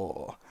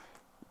 or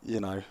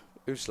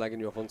Who's slagging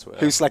you off on Twitter?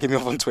 who's slagging me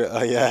off on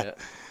Twitter, yeah.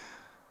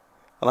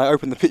 And I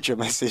opened the picture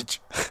message,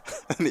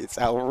 and it's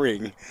our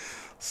ring,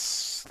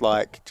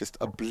 like just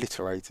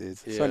obliterated.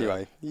 Yeah. So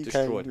anyway, you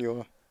Destroyed. came,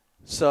 you're...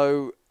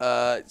 So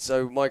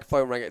my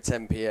phone rang at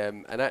 10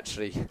 p.m. and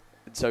actually,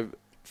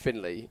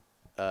 Finley,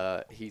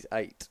 he's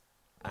 8,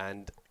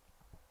 and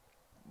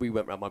we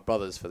went round my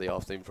brother's for the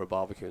afternoon for a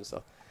barbecue and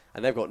stuff,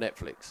 and they've got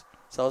Netflix.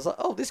 So I was like,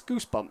 oh, this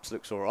Goosebumps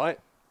looks all right.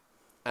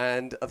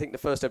 And I think the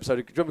first episode, do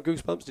you remember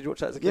Goosebumps? Did you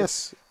watch that as a kid?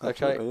 Yes.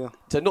 Okay. Yeah.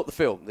 So not the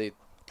film, the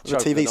show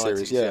from TV the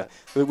series, 90s,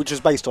 yeah. Which is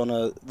based on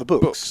the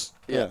books.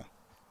 Yeah.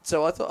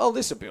 So I thought, oh,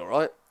 this would be all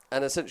right.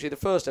 And essentially the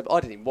first episode,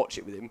 I didn't even watch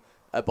it with him,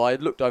 but I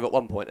looked over at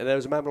one point and there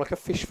was a man with like a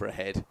fish for a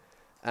head.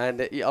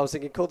 And I was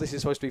thinking, God, this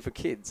is supposed to be for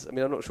kids. I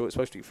mean, I'm not sure it's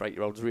supposed to be for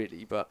 8-year-olds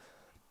really, but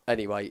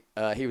anyway,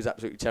 he was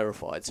absolutely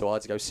terrified. So I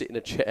had to go sit in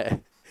a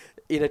chair,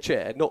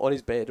 not on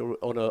his bed or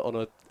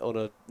on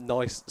a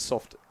nice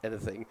soft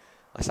anything.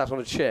 I sat on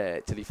a chair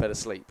till he fell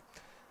asleep.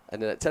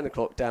 And then at 10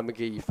 o'clock, Dan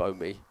McGee phoned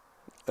me.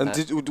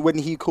 And when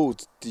he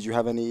called, did you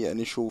have any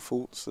initial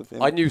thoughts of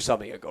him? I knew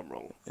something had gone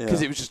wrong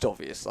because it was just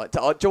obvious. Like, do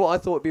you know what? I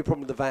thought it'd be a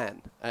problem with the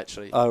van,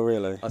 actually. Oh,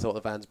 really? I thought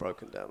the van's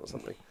broken down or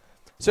something.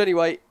 So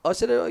anyway, I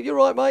said, "Oh, you're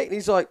right, mate." And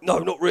he's like, "No,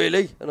 not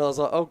really." And I was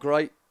like, "Oh,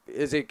 great."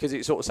 Is it because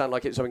it sort of sounded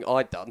like it was something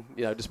I'd done,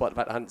 despite the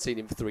fact I hadn't seen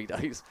him for 3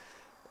 days.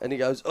 And he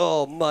goes,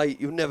 "Oh, mate,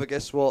 you'll never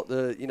guess what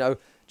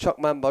Chuck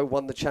Mambo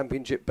won the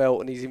championship belt,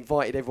 and he's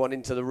invited everyone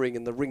into the ring,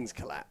 and the ring's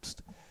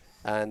collapsed."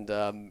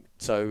 And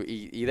so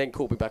he then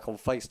called me back on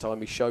FaceTime.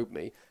 He showed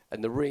me,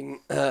 and the ring.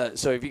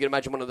 So if you can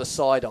imagine one of the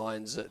side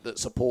irons that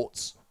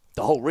supports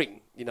the whole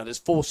ring, there's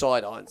 4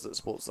 side irons that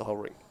supports the whole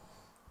ring.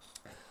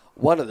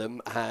 One of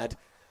them had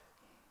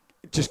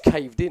just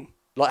caved in,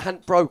 like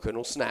hadn't broken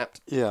or snapped.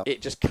 Yeah,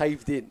 it just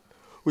caved in.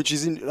 Which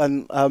is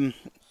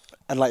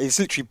and like it's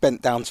literally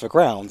bent down to the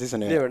ground,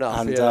 isn't it? Near enough.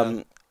 And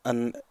yeah.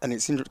 And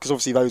it's interesting because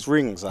obviously those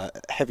rings are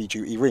heavy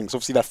duty rings.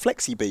 Obviously they're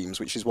flexi beams,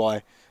 which is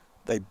why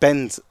they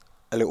bend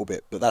a little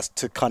bit, but that's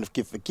to kind of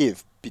give the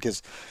give,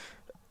 because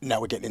now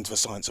we're getting into the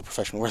science of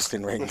professional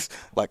wrestling rings.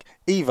 Like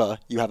either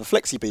you have a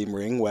flexi beam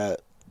ring where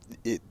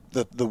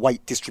the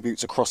weight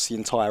distributes across the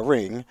entire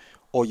ring,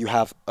 or you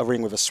have a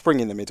ring with a spring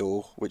in the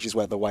middle, which is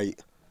where the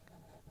weight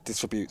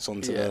distributes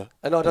onto the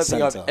And I don't think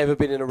centre. I've ever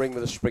been in a ring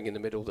with a spring in the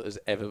middle that has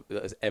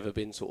ever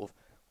been sort of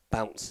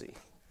bouncy.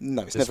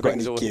 No, it's The never got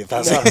any springs give,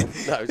 always- has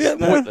it? No,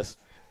 it's pointless.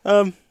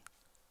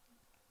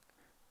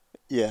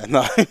 Yeah,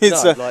 no,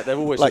 it's like they're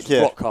always like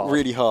just rock hard.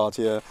 really hard,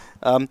 yeah.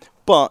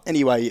 But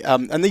anyway,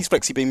 and these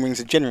flexi beam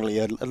rings are generally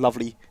a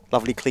lovely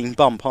clean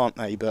bump, aren't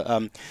they?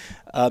 But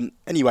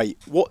anyway,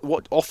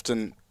 what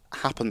often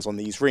happens on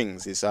these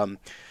rings is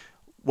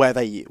where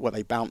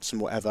they bounce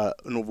and whatever,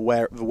 and all the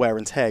wear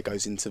and tear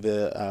goes into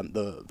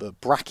the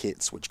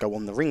brackets which go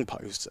on the ring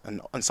post,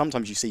 and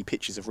sometimes you see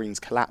pictures of rings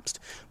collapsed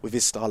with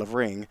this style of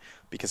ring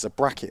because the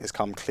bracket has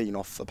come clean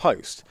off the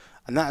post,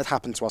 and that had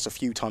happened to us a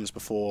few times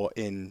before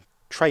in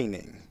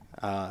training,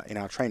 in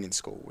our training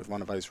school with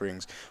one of those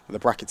rings where the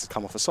brackets had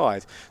come off the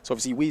side. So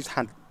obviously we've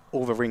had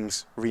all the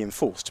rings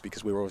reinforced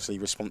because we were obviously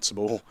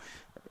responsible.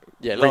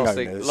 Yeah, ring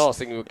last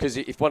thing, because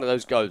if one of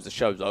those goes, the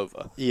show's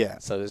over. Yeah.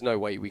 So there's no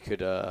way we could,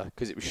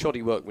 because it was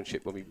shoddy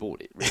workmanship when we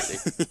bought it. Really,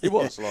 it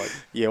was like.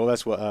 Yeah, well,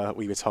 that's what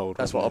we were told.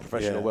 That's what our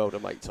professional yeah. welder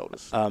mate told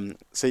us.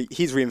 So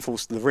he's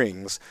reinforced the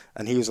rings,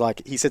 and he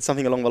said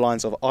something along the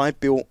lines of, "I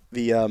built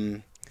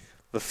the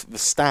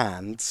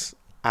stands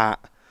at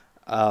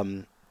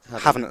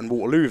Havant and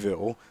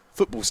Waterlooville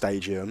football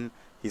stadium."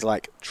 He's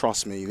like,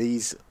 "Trust me,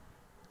 these."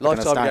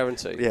 Lifetime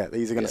guarantee. Yeah,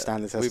 these are going to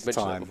stand the test We've of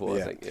time. mentioned that before,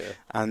 I think,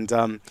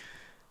 yeah.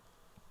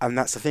 And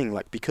that's the thing,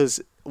 like,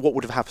 because what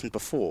would have happened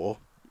before,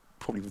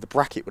 probably the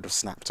bracket would have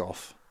snapped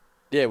off.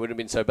 Yeah, it wouldn't have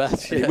been so bad.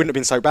 It wouldn't have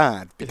been so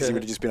bad because it Yeah.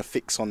 would have just been a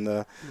fix on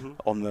the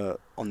on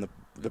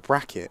the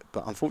bracket.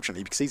 But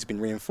unfortunately, because he's been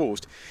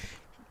reinforced,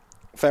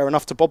 fair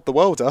enough to Bob the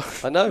welder.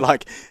 I know.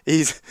 Like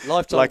he's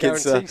Lifetime like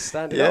guarantee,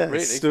 standing yeah, up,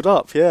 really. stood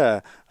up, yeah.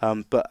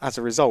 But as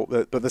a result,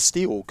 the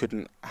steel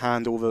couldn't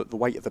handle the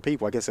weight of the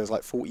people. I guess there's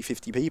like 40,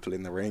 50 people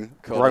in the ring,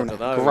 God,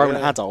 grown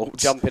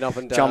adults, jumping up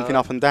and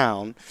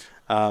down.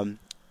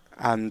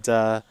 And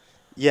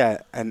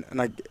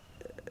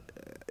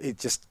it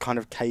just kind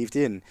of caved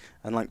in.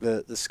 And like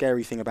the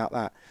scary thing about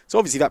that, so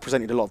obviously that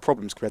presented a lot of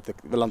problems. We had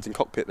the London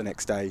cockpit the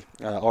next day,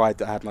 or I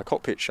had my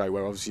cockpit show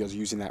where obviously I was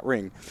using that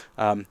ring.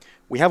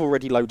 We have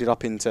already loaded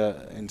up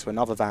into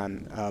another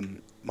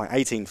van my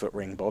 18-foot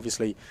ring, but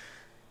obviously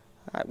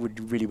that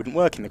wouldn't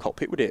work in the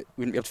cockpit, would it?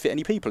 We wouldn't be able to fit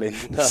any people in.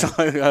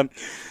 No.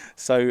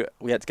 So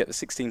we had to get the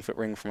 16-foot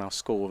ring from our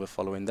school the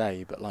following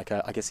day. But like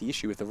I guess the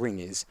issue with the ring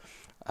is,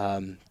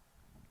 are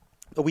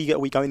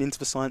we going into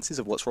the sciences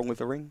of what's wrong with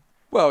the ring?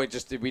 Well,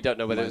 we don't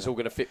know whether it's all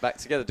going to fit back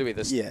together, do we?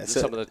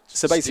 Some of the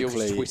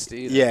steel's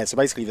twisty. Yeah, so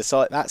basically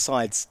that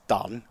side's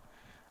done.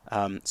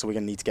 So we're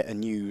going to need to get a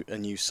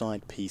new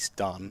side piece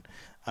done.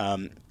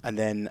 And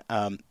then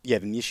then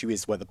the issue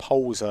is where the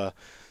poles are,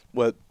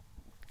 where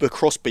the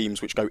cross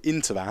beams which go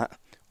into that,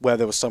 where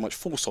there was so much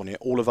force on it,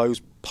 all of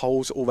those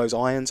poles, all those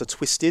irons are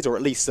twisted, or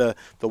at least the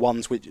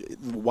ones which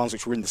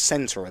were in the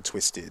centre are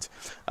twisted.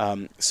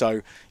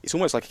 So it's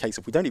almost like a case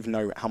of we don't even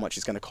know how much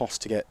it's going to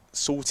cost to get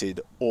sorted,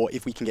 or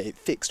if we can get it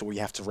fixed, or we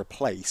have to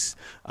replace.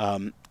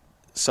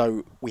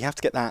 So we have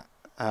to get that.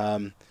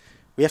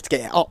 We have to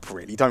get it up,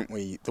 really, don't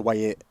we? The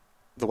way it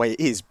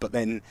is, but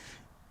then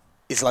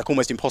it's like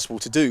almost impossible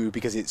to do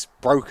because it's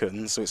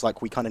broken. So it's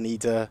like we kind of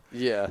need to.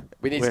 Yeah,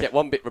 we need to get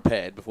one bit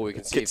repaired before we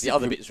can see if the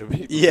other bits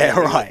repaired. Yeah,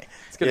 right.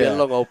 It's going to be a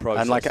long old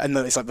process. And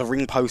it's like the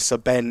ring posts are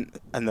bent,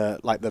 and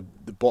the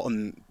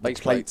bottom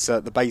base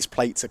the base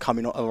plates are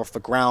coming off the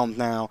ground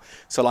now.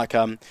 So like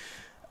and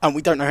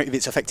we don't know if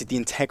it's affected the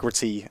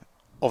integrity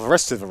of the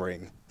rest of the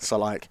ring. So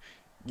like,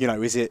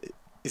 is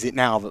it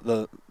now that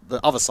the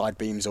other side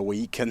beams are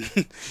weak and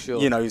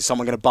sure. is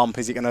someone going to bump?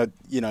 Is it going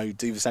to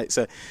do the same?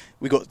 So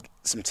we've got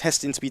some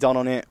testing to be done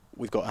on it.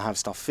 We've got to have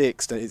stuff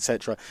fixed,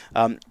 etc.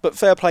 But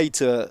fair play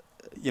to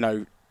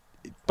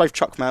both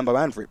Chuck Mambo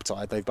and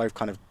Riptide. They've both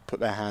kind of put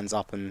their hands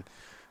up and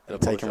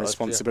taken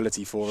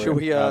responsibility for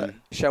it.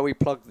 Shall we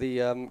plug the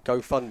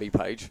GoFundMe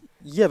page?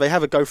 Yeah, they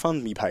have a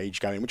GoFundMe page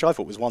going, which I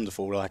thought was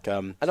wonderful. Like,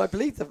 and I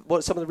believe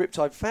some of the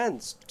Riptide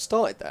fans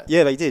started that.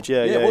 Yeah, they did.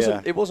 Yeah.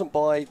 It wasn't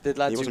by the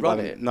lads who run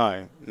it.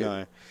 No.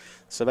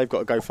 So they've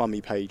got a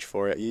GoFundMe page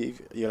for it.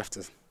 You'll have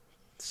to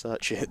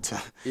search it.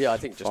 I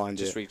think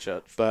just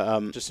research.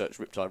 But just search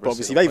Riptide. But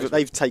obviously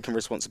they've taken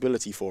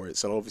responsibility for it.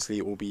 So obviously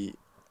it will be.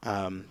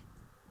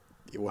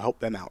 It will help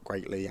them out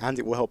greatly, and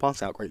it will help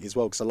us out greatly as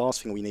well. Because the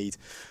last thing we need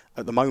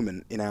at the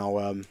moment in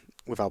our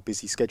with our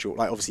busy schedule,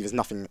 like obviously there's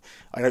nothing.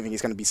 I don't think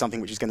it's going to be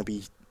something which is going to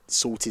be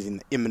sorted in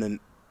the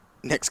imminent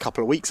next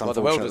couple of weeks. Well,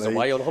 unfortunately, the welder's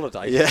away on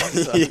holiday. Yeah,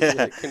 so,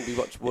 it couldn't be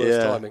much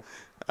worse timing.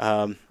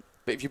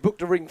 But if you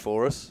booked a ring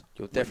for us,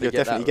 you'll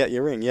definitely get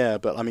your ring. Yeah,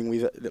 but I mean,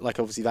 we've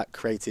obviously that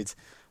created.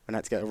 We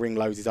had to get a ring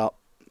loaded up,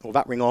 or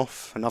that ring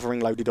off, another ring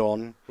loaded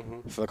on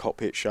for the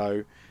cockpit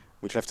show,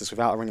 which left us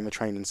without a ring in the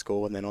training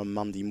school. And then on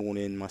Monday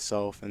morning,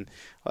 myself, and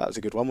that was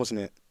a good one, wasn't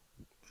it?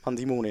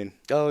 Monday morning.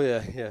 Oh,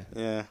 yeah.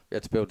 Yeah. We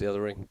had to build the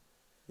other ring.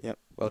 Yep.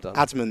 Well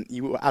done.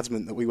 You were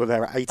adamant that we were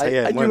there at 8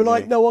 a.m. And you were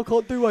like, no, I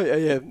can't do 8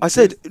 a.m. I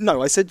said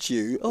to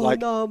you,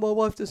 no, my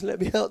wife doesn't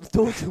let me out the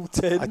door till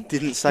 10. I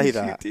didn't say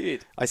that. You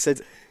did. I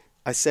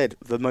said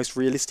the most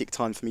realistic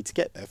time for me to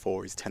get there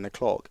for is 10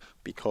 o'clock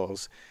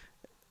because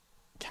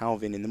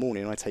Calvin in the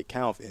morning, I take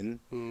Calvin,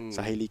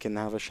 so Hayley can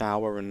have a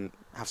shower and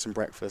have some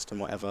breakfast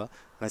and whatever. And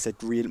I said,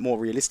 more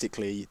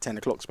realistically, 10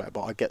 o'clock's better,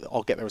 but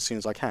I'll get there as soon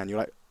as I can. You're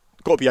like,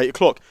 got to be 8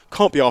 o'clock.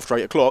 Can't be after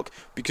 8 o'clock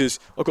because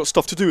I've got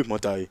stuff to do with my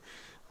day,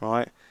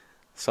 right?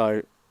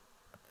 So,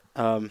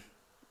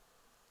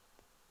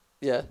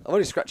 Yeah, I'm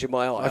only scratching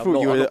my eye. I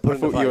thought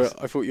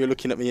you were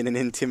looking at me in an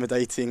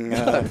intimidating,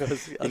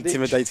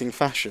 intimidating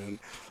fashion.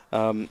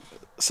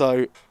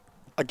 So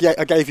I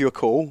gave you a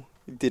call.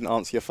 You didn't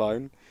answer your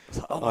phone.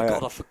 Oh my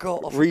God, I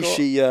forgot.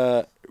 Rishi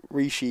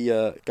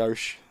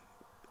Ghosh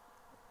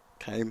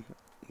came.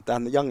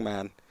 Dan, the young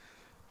man,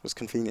 was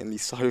conveniently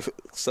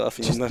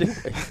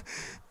surfing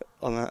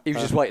on that. He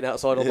was just waiting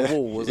outside on the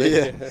wall, was he?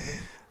 Yeah.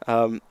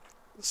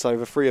 So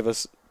the three of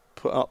us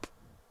put up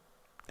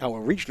our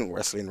regional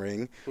wrestling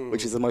ring,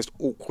 which is the most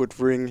awkward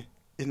ring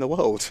in the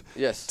world.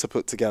 Yes. To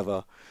put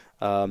together.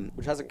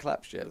 Which hasn't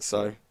collapsed yet.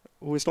 So.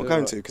 Well, it's not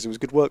going to because it was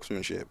good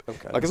workmanship.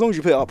 Okay. Like as long as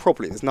you put it up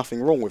properly, there's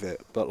nothing wrong with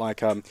it. But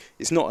like,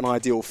 it's not an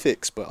ideal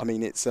fix. But I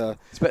mean, it's better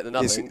than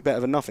nothing. It's better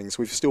than nothing. So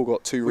we've still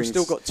got two rings. We've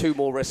still got 2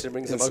 more wrestling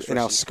rings in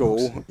our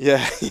school.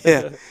 Yeah.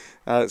 So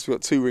we've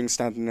got 2 rings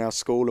standing in our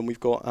school, and we've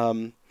got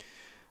a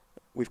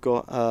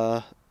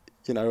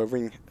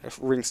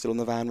ring still in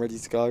the van ready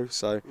to go.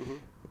 So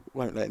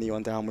won't let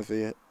anyone down with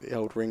the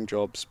old ring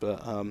jobs.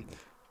 But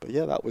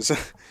yeah, that was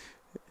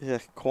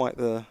quite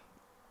the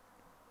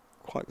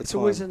It's time.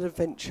 always an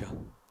adventure.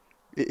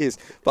 It is,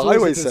 but It's I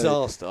always a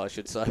disaster, I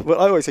should say. Well,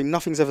 I always say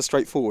nothing's ever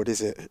straightforward,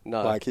 is it?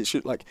 No. Like it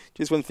should, like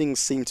just when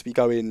things seem to be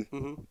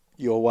going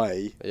your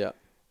way. Yeah.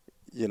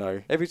 You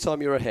know. Every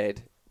time you're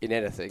ahead in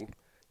anything,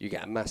 you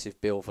get a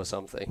massive bill for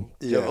something.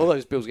 Yeah. All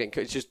those bills getting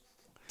cut. It's just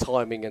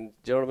timing, and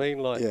do you know what I mean?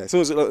 Like. Yeah. So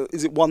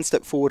is it 1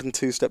 step forward and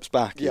 2 steps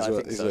back? Yeah,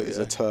 is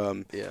a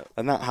term. Yeah.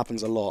 And that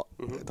happens a lot,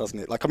 doesn't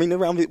it? Like I mean,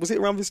 was it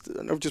around this?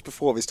 No, just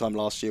before this time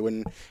last year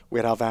when we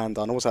had our van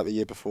done, or was that the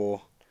year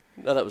before?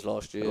 No, that was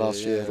last year.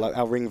 Last year, like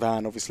our ring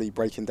van, obviously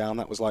breaking down.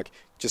 That was like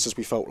just as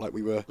we felt like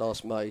we were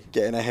last May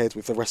getting ahead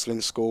with the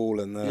wrestling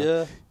school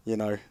and you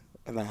know,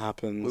 and that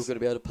happens. We were going to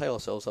be able to pay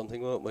ourselves something,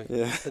 weren't we?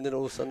 Yeah. And then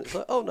all of a sudden it's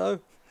like, oh no,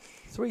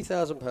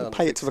 £3,000.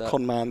 Pay it to the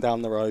con man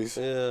down the road.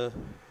 Yeah.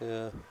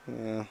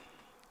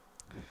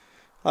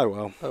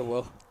 Oh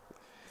well.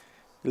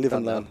 Live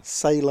and learn.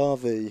 C'est la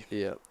vie.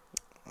 Yeah.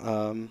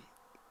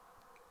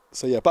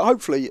 So yeah, but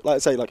hopefully, like I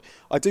say, like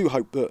I do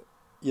hope that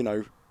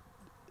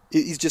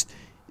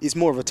it's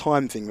more of a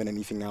time thing than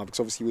anything now, because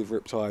obviously with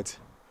Riptide,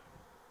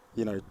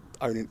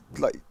 owning,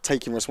 like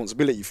taking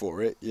responsibility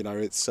for it,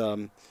 it's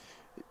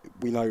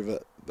we know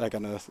that they're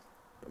gonna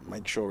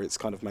make sure it's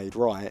kind of made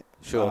right.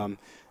 Sure.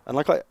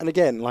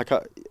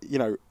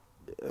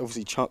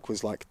 Obviously Chuck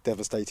was like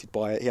devastated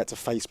by it. He had to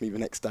face me the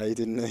next day,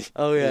 didn't he?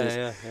 Oh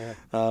yeah.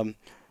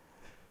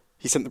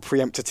 He sent the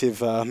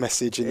preemptive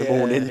message in the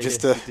morning just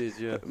to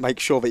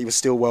make sure that he was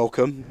still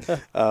welcome.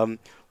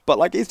 But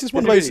like it's just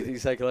one of those. Did you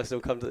say, can I still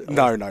come to?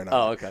 No.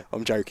 Oh, okay.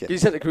 I'm joking. You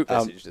sent the group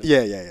message.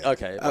 Yeah.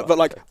 Okay.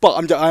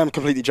 I am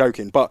completely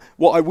joking. But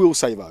what I will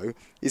say though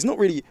is not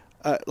really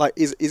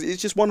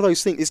it's just one of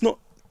those things. It's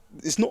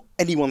not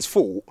anyone's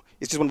fault.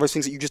 It's just one of those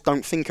things that you just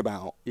don't think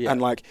about. Yeah. And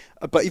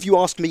but if you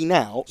ask me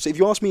now, so if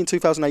you ask me in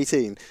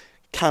 2018,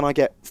 can I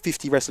get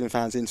 50 wrestling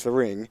fans into the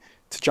ring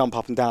to jump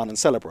up and down and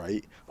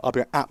celebrate? I'll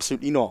be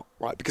absolutely not,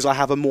 right? Because I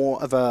have a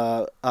more of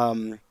a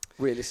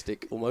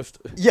realistic, almost.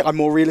 Yeah, I'm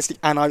more realistic,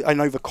 and I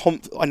know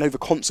the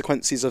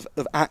consequences of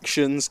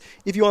actions.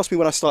 If you ask me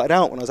when I started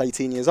out, when I was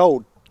 18 years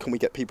old, can we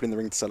get people in the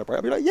ring to celebrate?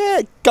 I'd be like,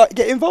 yeah,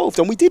 get involved,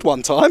 and we did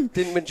one time.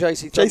 Didn't when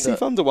JC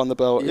Thunder won the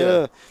belt?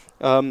 Yeah.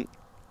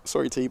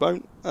 Sorry,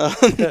 T-Bone.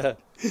 But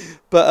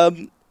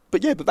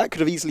that could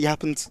have easily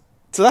happened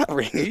to that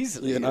ring.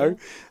 Easily,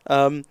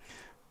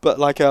 But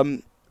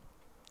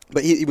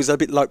he was a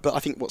bit low. But I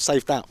think what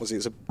saved that was it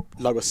was a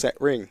lower set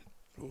ring.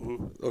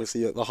 Mm-hmm.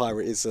 Obviously, the higher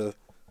it is, the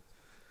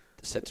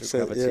centre of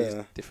gravity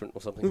is different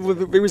or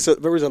something. There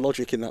is a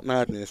logic in that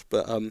madness,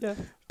 but that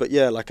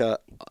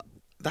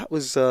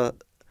was But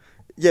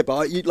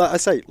I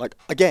say,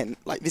 again,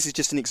 this is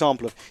just an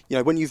example of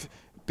when you've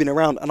been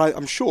around, and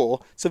I'm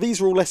sure. So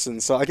these are all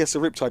lessons. So I guess the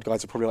Riptide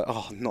guys are probably like,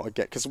 oh, not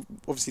again, because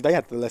obviously they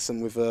had the lesson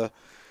with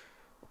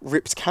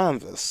ripped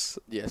canvas.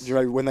 Yes.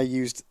 When they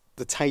used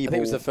the table. I think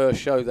it was the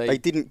first show they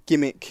didn't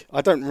gimmick.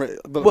 I don't.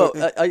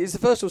 It's the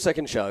first or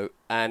second show,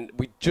 and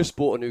we just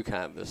bought a new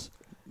canvas.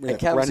 And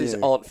canvases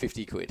aren't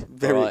 50 quid.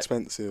 Very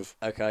expensive.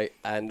 Okay,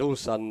 and all of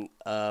a sudden,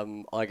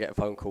 I get a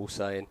phone call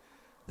saying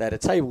they had a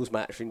tables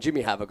match between Jimmy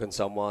Havoc and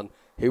someone.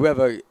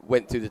 Whoever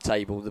went through the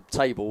table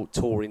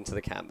tore into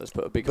the canvas,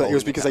 put a big hole in the canvas. But it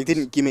was because they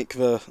didn't gimmick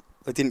the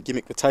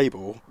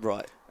table.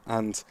 Right.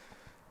 And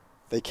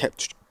they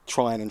kept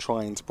trying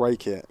to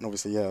break it, and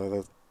obviously,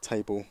 the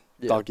table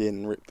dug in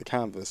and ripped the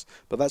canvas.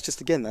 But that's just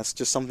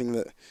something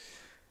that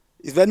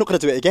they're not going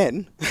to do it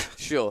again.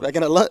 Sure. They're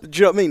going to learn. Do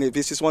you know what I mean?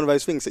 It's just one of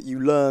those things that you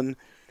learn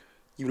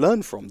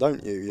from,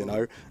 don't you? You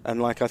know,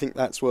 and I think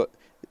that's what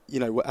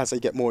as they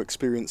get more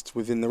experienced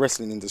within the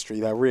wrestling industry,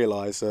 they'll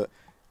realise that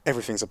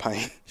everything's a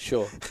pain.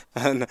 Sure.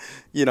 And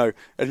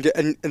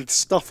and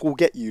stuff will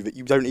get you that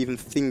you don't even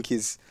think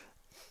is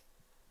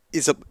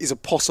a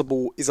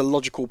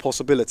logical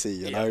possibility.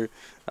 You know.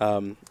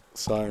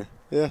 So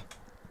yeah.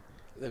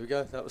 There we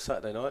go. That was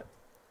Saturday night.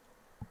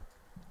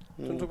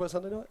 Do you want to talk about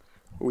Sunday night?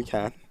 We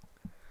can.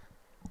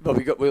 Well,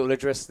 we'll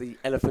address the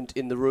elephant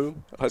in the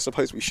room. I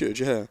suppose we should.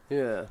 Yeah.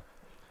 Yeah.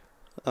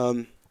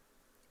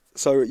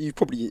 So you've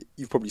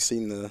probably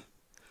seen the,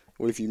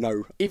 well, if you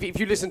know. If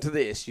you listen to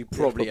this, you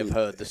probably have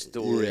probably, heard the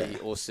story yeah.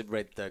 or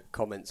read the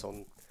comments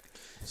on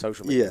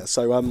social media. Yeah.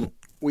 So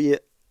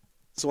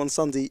on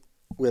Sunday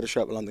we had a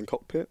show at the London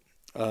Cockpit.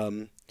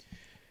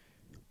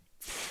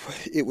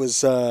 It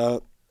was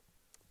the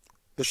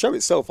show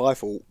itself. I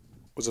thought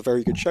was a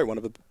very good show. One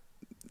of the,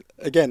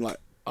 again, like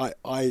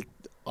I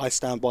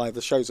stand by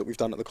the shows that we've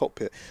done at the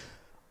Cockpit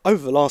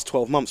over the last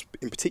 12 months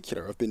in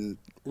particular have been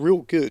real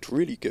good,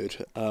 really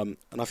good. And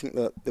I think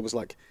that there was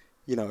like,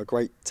 you know, a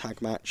great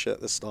tag match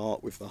at the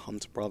start with the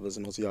Hunter Brothers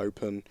and Aussie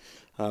Open.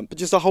 But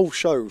just the whole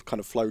show kind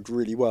of flowed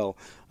really well.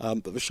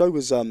 But the show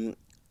was, I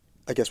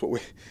guess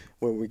what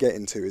we get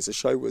into is the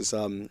show was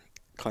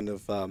kind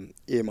of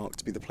earmarked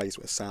to be the place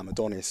where Sam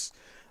Adonis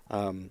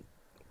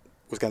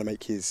was going to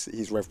make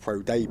his Rev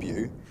Pro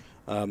debut,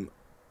 where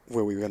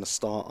we were going to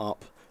start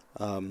up,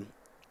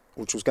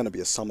 which was going to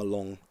be a summer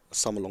long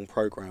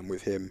program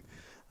with him.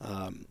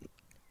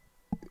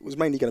 It was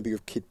mainly going to be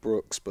with Chris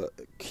Brooks, but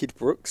Kid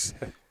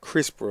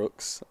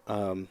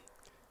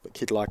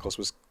Lycos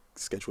was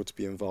scheduled to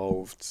be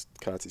involved.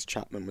 Curtis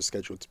Chapman was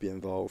scheduled to be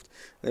involved.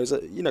 There was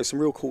some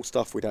real cool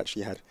stuff we'd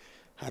actually had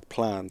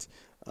planned.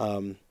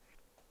 To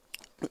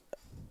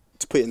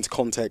put it into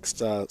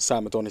context,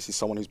 Sam Adonis is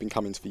someone who's been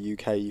coming to the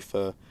UK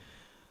for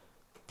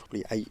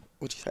probably 8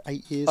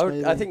 years.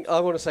 Maybe? I think I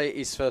want to say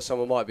his first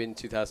summer might have been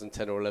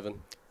 2010 or 11.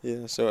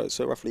 Yeah, so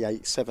roughly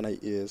 7,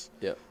 8 years.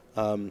 Yeah.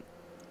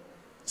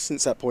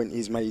 Since that point,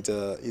 he's made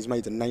a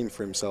name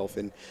for himself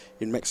in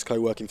Mexico,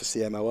 working for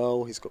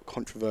CMLL. He's got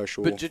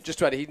controversial. But just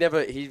to add, he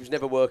was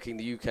never working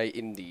the UK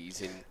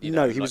Indies in. He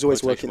was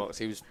always working. Marks.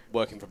 He was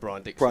working for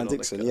Brian Dixon. Brian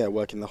Dixon, yeah,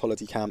 working the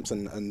holiday camps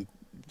and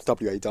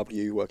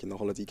WAW, working the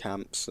holiday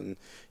camps and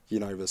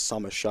the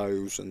summer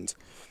shows and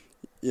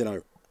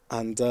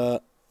and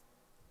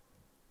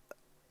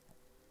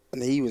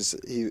he's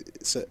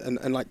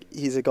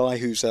a guy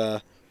who's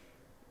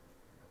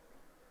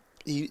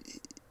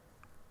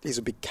he's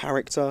a big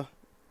character,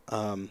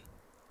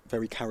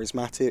 very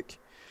charismatic,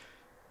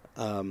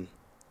 and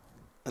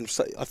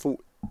so I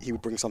thought he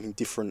would bring something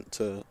different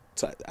to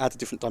add a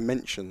different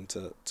dimension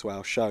to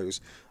our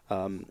shows,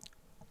 and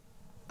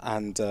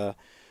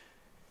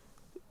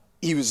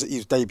he was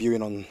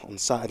debuting on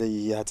Saturday.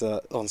 He had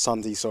on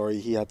Sunday.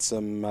 Sorry, he had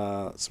some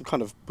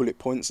kind of bullet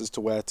points as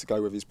to where to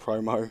go with his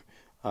promo.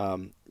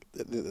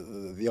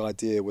 The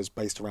idea was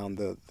based around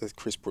the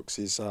Chris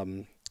Brooks's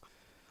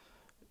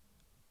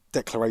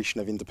Declaration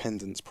of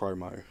Independence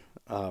promo,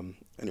 and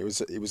it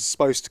was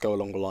supposed to go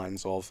along the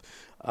lines of,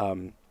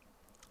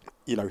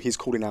 he's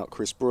calling out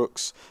Chris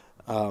Brooks.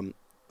 So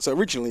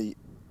originally,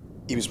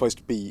 he was supposed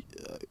to be,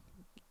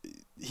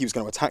 he was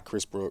going to attack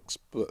Chris Brooks,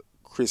 but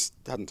Chris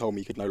hadn't told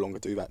me he could no longer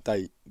do that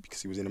date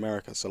because he was in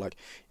America. So it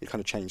kind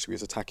of changed. So he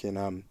was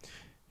attacking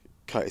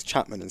Curtis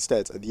Chapman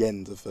instead at the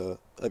end of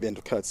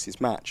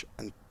Curtis's match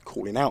and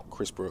calling out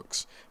Chris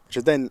Brooks, which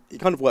it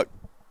kind of worked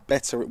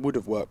better. It would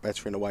have worked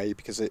better in a way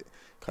because it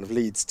kind of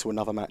leads to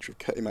another match with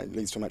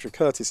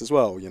Curtis as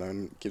well,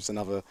 and gives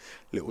another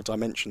little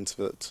dimension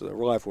to the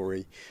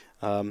rivalry.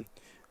 And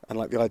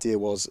the idea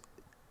was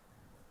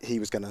he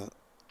was gonna.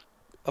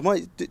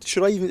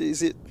 Should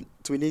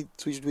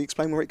we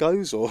explain where it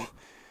goes or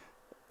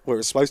where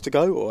it's supposed to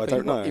go, or I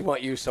don't know. You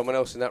might use someone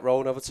else in that role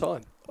another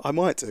time. I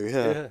might do,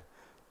 yeah.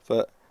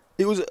 But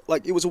it was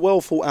a well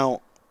thought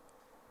out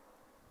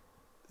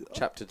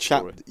chaptered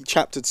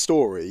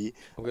story.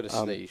 I'm going to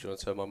sneeze. You want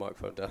to turn my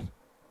microphone down?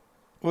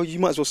 Well, you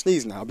might as well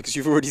sneeze now because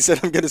you've already said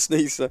I'm going to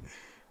sneeze. So.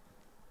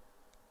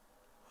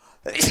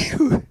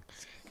 You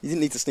didn't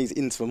need to sneeze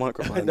into the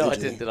microphone. No, I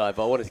didn't, did I?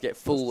 But I wanted to get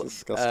full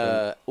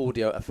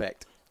audio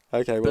effect.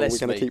 Okay, well we're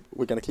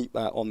going to keep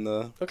that on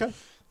the. Okay.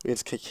 We're going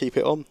to keep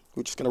it on.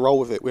 We're just going to roll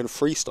with it. We're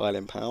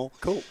freestyling, pal.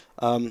 Cool.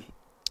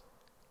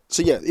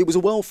 So yeah, it was a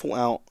well thought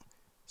out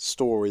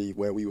story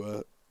where we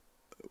were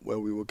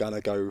going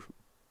to go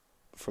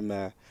from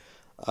there,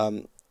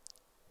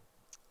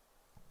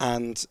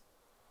 and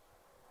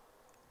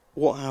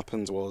what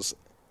happened was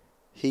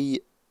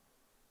he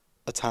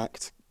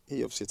obviously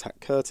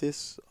attacked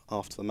Curtis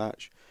after the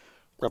match,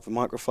 grabbed the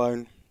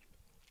microphone,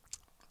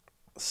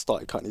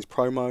 started cutting his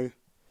promo.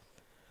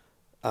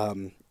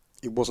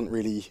 It wasn't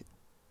really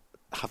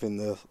having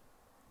the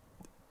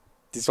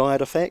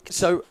desired effect.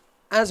 So,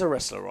 as a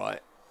wrestler,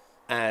 right,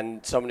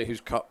 and somebody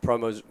who's cut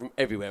promos from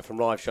everywhere, from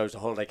live shows to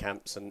holiday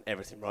camps and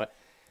everything, right,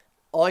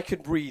 I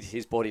could read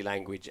his body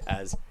language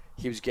as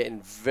he was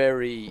getting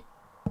very,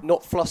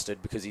 not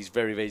flustered because he's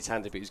very, very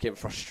talented, but he was getting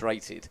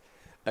frustrated,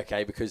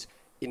 okay, because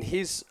in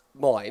his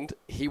mind,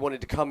 he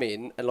wanted to come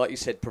in and, like you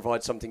said,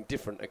 provide something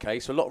different, okay?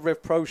 So a lot of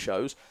Rev Pro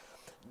shows,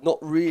 not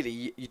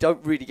really, you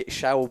don't really get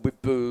showered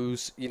with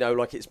booze,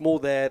 it's more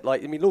there,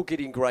 Lord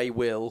Gideon Grey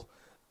will,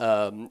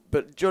 but do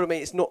you know what I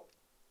mean? It's not,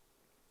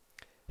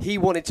 he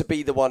wanted to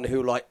be the one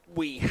who,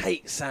 we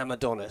hate Sam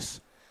Adonis,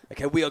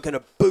 okay, we are going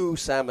to boo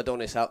Sam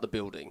Adonis out the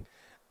building,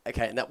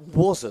 okay, and that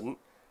wasn't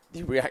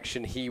the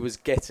reaction he was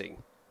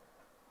getting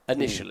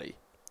initially.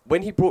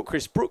 When he brought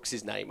Chris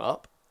Brooks' name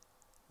up,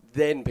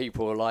 then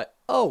people were like,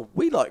 oh,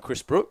 we like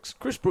Chris Brooks.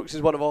 Chris Brooks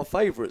is one of our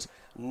favourites.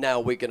 Now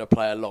we're going to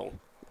play along.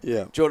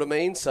 Yeah. Do you know what I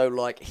mean? So,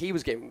 like, he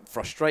was getting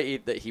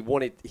frustrated that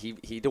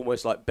he'd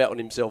almost, like, bet on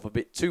himself a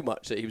bit too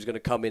much that he was going to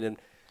come in and,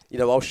 you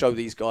know, I'll show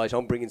these guys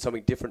I'm bringing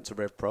something different to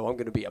Rev Pro. I'm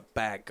going to be a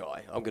bad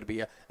guy. I'm going to be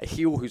a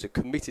heel who's a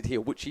committed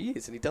heel, which he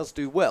is, and he does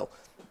do well.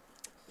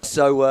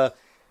 So,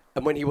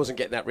 and when he wasn't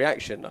getting that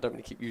reaction, I don't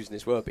really keep using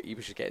this word, but he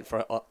was just getting,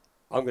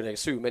 I'm going to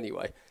assume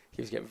anyway,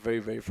 he was getting very,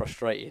 very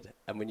frustrated.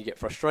 And when you get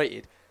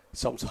frustrated,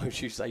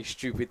 sometimes you say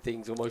stupid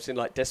things almost in,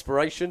 like,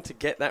 desperation to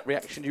get that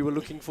reaction you were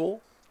looking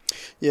for.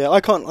 Yeah,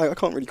 I can't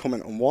really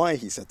comment on why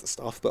he said the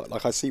stuff, but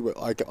like I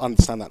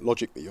understand that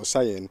logic that you're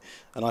saying,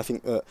 and I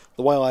think that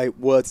the way I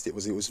worded it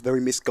was very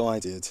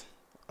misguided,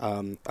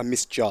 and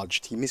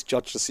misjudged. He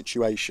misjudged the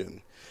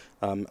situation,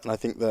 and I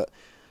think that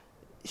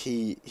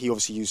he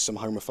obviously used some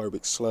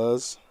homophobic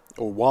slurs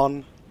or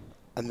one,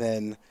 and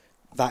then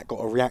that got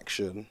a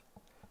reaction,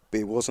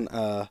 but it wasn't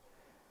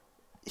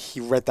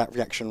he read that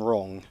reaction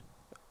wrong.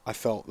 I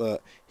felt that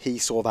he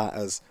saw that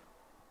as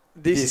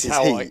this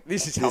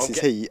is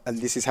heat, and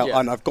this is how,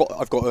 and I've got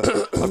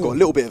a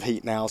little bit of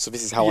heat now, so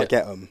this is how I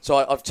get them. So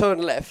I've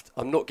turned left.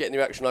 I'm not getting the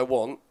reaction I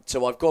want.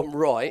 So I've gone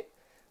right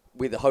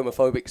with a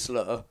homophobic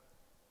slur,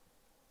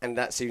 and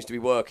that seems to be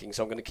working.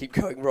 So I'm going to keep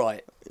going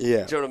right.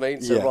 Yeah. Do you know what I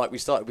mean? So right, we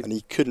started with, and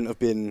he couldn't have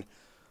been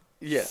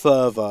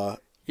further.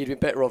 He'd been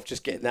better off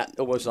just getting that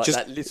almost like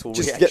that little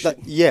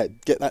reaction.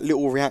 Get that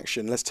little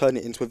reaction. Let's turn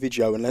it into a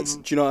video, and let's.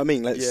 Do you know what I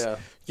mean? Let's. Yeah.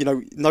 You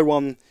know, no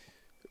one.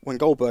 When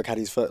Goldberg had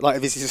his first,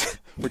 like, this is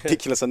a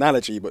ridiculous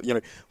analogy, but, you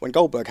know, when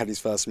Goldberg had his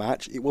first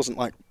match, it wasn't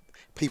like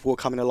people were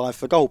coming alive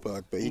for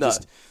Goldberg, but he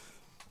just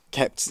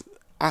kept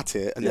at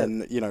it, and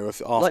then, you know,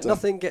 after, like,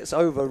 nothing gets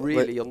over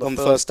really on the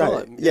first day.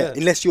 time. Yeah,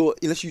 unless you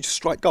just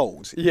strike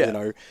gold. Yeah. You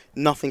know,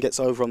 nothing gets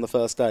over on the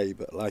first day.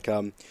 But like,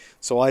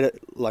 so I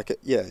like,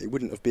 it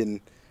wouldn't have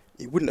been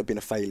a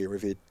failure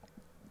if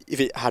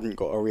it hadn't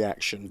got a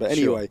reaction. But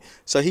anyway,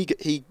 so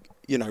he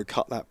you know,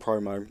 cut that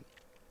promo.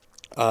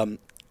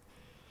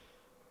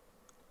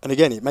 And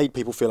again, it made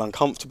people feel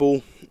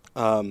uncomfortable.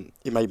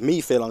 It made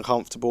me feel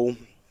uncomfortable.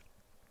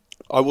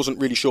 I wasn't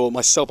really sure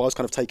myself. I was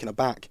kind of taken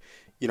aback.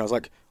 You know, I was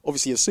like,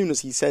 obviously, as soon as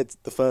he said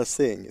the first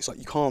thing, it's like,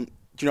 you can't, do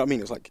you know what I mean?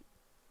 It's like,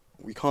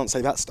 we can't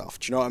say that stuff.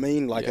 Do you know what I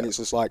mean? Like, and it's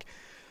just like,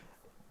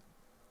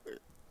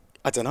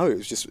 I don't know.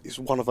 It's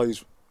one of those,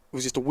 it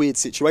was just a weird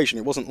situation.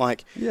 It wasn't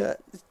like... Yeah.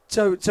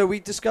 So we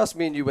discussed,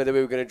 me and you, whether we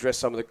were going to address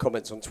some of the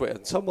comments on Twitter.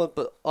 And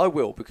but I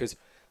will, because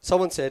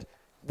someone said,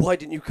 why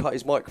didn't you cut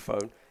his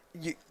microphone?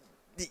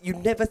 You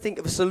never think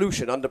of a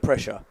solution under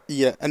pressure.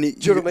 Yeah, and do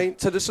you know what I mean?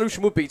 So the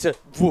solution would be to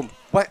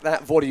whack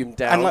that volume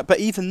down. And like, but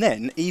even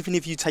then, even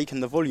if you've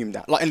taken the volume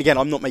down, like, and again,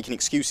 I'm not making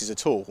excuses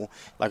at all.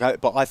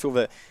 Like, but I feel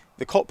that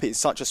the cockpit is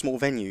such a small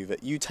venue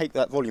that you take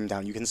that volume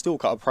down, you can still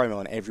cut a promo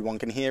and everyone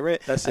can hear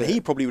it.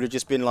 He probably would have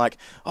just been like,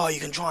 "Oh,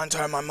 you can try and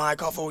turn my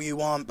mic off all you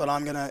want, but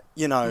I'm gonna,"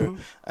 you know,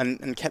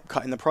 and kept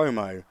cutting the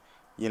promo,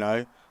 you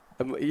know.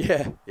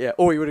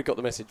 Or he would have got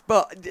the message.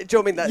 But do you know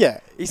what I mean?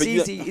 That, it's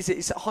easy.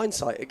 It's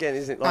hindsight again,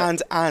 isn't it?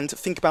 Like, and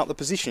think about the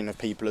position of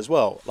people as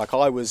well. Like,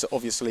 I was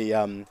obviously,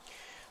 I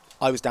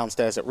was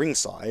downstairs at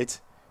ringside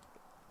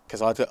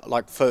because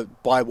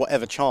by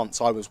whatever chance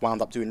I was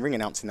wound up doing ring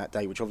announcing that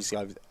day, which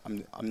obviously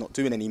I'm not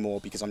doing anymore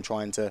because I'm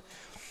trying to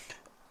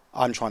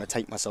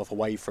take myself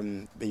away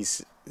from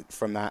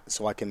that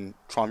so I can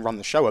try and run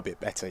the show a bit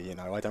better. You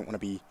know, I don't want to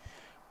be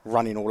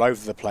running all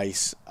over the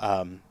place.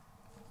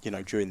 You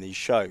know, during these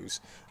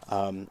shows.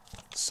 I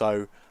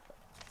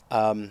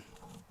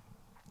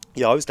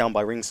was down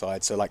by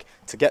ringside, so like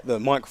to get the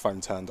microphone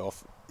turned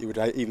off, it would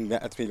even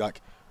have to be like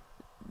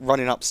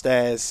running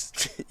upstairs,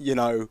 you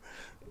know,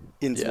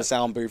 into the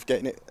sound booth,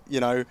 getting it,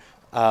 you know.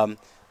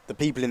 The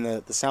people in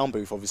the sound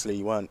booth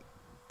obviously weren't,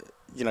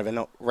 you know, they're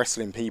not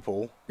wrestling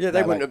people. Yeah,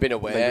 they wouldn't have been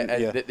aware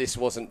that this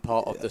wasn't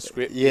part of the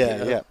script.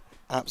 Yeah,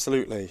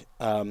 absolutely.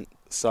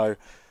 So,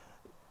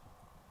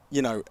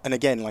 you know, and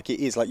again, like,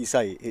 it is, like you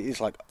say, it is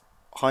like,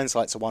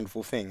 hindsight's a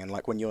wonderful thing, and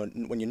like when you're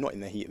not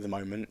in the heat of the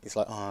moment, it's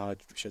like, oh, I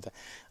should have.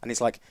 And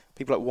it's like,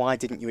 people are like, why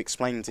didn't you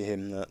explain to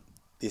him that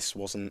this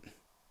wasn't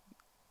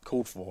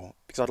called for?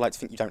 Because I'd like to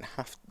think you don't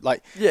have,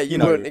 like, you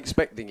know, weren't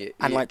expecting it,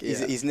 and like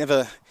he's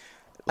never,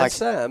 like,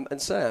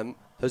 and Sam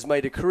has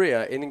made a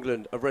career in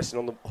England of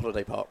wrestling on the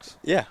holiday parks.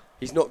 Yeah,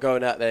 he's not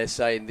going out there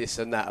saying this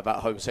and that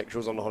about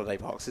homosexuals on the holiday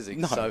parks, is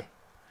he?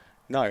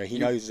 No, he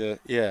knows. And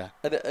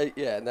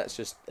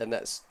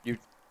that's you.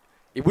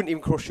 It wouldn't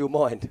even cross your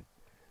mind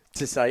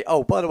to say,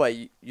 "Oh, by the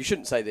way, you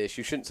shouldn't say this.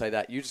 You shouldn't say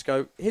that." You just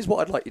go, "Here's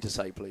what I'd like you to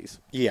say, please."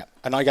 Yeah,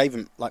 and I gave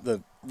him like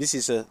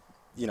these are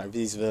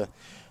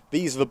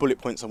the bullet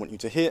points I want you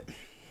to hit.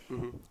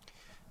 Mm-hmm.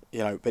 You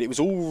know, but it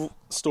was all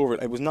story.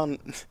 It was none.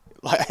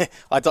 Like,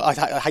 I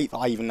hate that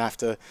I even have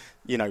to,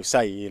 you know,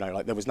 say, you know,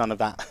 like, there was none of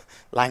that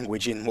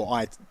language in what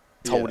I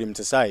told him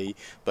to say,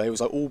 but it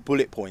was like all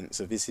bullet points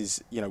of this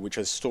is, you know, which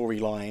is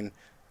storyline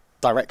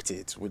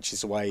directed, which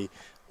is the way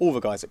all the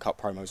guys that cut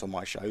promos on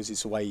my shows.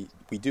 It's the way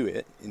we do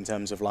it in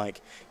terms of like,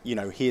 you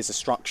know, here's a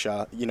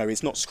structure. You know,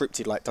 it's not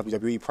scripted like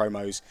WWE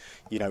promos.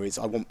 You know, it's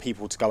I want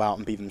people to go out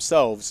and be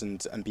themselves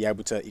and be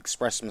able to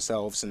express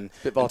themselves and,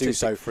 Bit of and do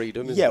artistic so.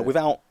 freedom, isn't Yeah,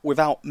 it?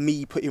 without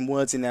me putting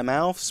words in their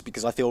mouths,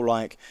 because I feel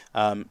like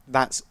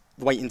that's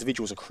the way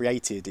individuals are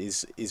created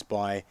is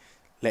by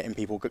letting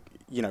people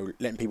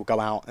go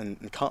out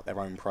and cut their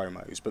own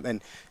promos. But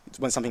then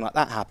when something like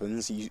that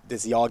happens,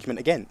 there's the argument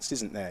against,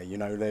 isn't there? You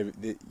know,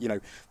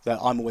 that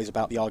I'm always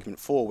about the argument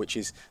for, which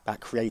is that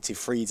creative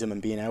freedom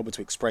and being able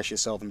to express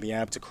yourself and being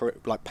able to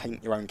like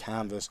paint your own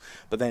canvas.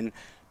 But then,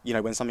 you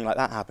know, when something like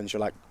that happens, you're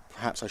like,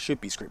 perhaps I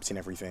should be scripting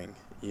everything.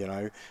 You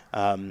know,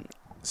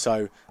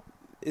 so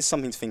it's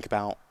something to think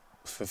about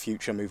for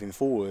future moving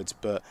forward.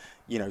 But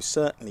you know,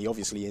 certainly,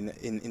 obviously,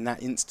 in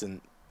that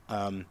instant.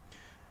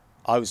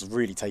 I was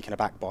really taken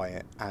aback by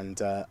it,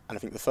 and I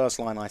think the first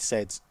line I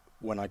said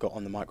when I got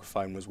on the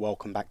microphone was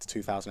 "Welcome back to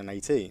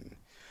 2018,"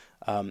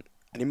 and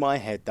in my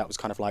head that was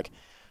kind of like,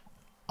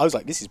 I was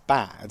like, this is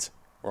bad,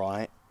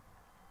 right?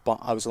 But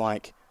I was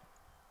like,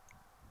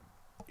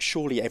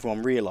 surely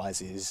everyone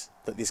realises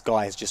that this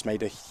guy has just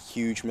made a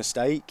huge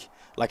mistake,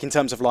 like in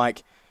terms of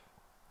like,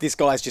 this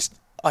guy's just,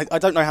 I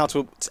don't know how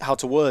to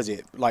word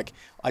it, like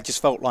I just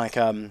felt like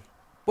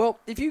Well,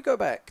 if you go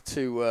back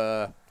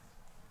to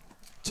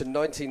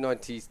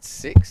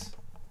 1996,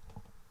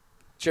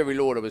 Jerry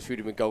Lawler was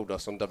feuding with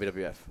Goldust on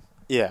WWF.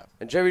 yeah,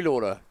 And Jerry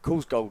Lawler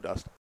calls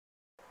Goldust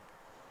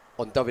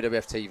on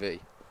WWF TV.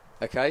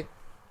 Okay?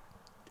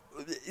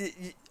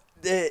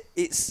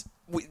 It's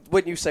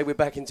when you say we're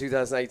back in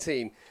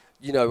 2018,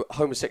 you know,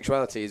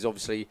 homosexuality is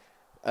obviously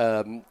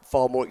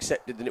far more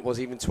accepted than it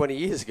was even 20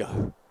 years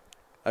ago.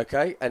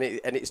 Okay? And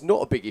it's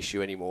not a big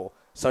issue anymore.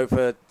 So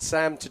for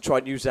Sam to try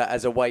and use that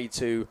as a way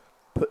to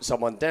put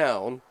someone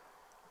down,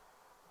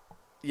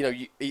 you know,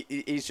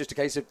 it's just a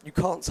case of you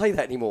can't say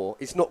that anymore.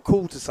 It's not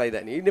cool to say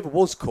that. It never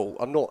was cool.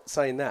 I'm not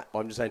saying that.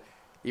 I'm just saying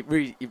it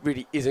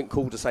really isn't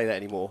cool to say that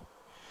anymore.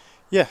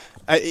 yeah,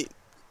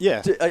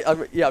 yeah.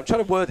 I'm trying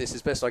to word this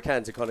as best I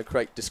can to kind of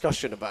create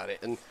discussion about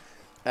it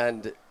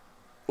and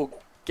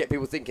get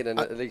people thinking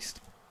at least.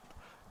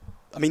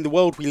 I mean, the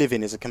world we live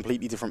in is a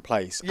completely different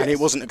place, Yes. and it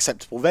wasn't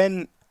acceptable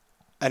then,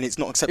 and it's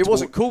not acceptable. It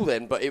wasn't cool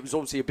then, but it was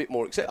obviously a bit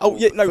more acceptable. Oh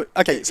yeah, no.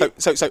 Okay, so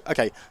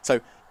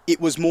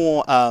it was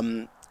more.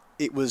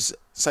 It was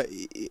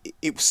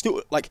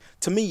still like,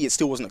 to me it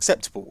still wasn't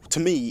acceptable. To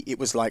me it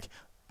was like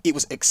it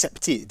was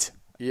accepted.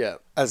 Yeah.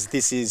 As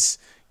this is,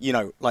 you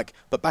know, like,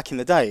 but back in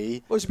the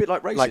day, Well, it's a bit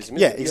like racism. like, isn't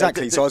yeah, it?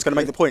 exactly. So I was going to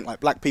make the point, like,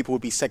 black people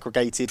would be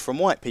segregated from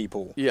white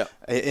people. Yeah.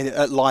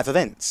 At live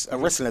events, a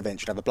wrestling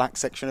event should have a black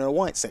section and a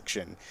white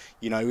section.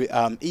 You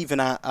know, even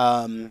at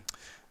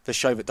the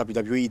show that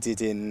WWE did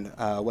in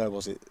where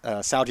was it?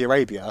 Saudi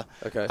Arabia.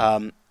 Okay.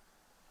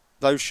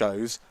 Those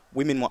shows,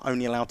 women were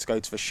only allowed to go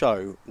to the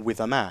show with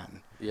a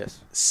man. Yes.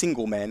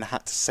 Single men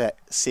had to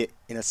sit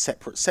in a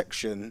separate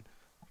section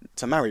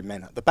to married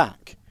men at the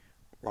back,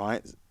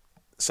 right?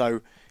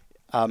 So,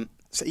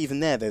 so even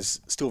there's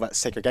still that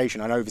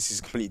segregation. I know this is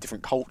a completely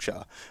different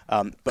culture,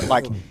 but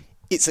like,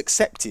 it's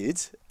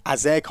accepted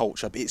as their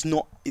culture, but it's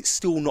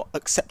still not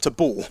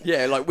acceptable.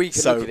 Yeah, like we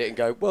can look at it and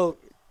go, well,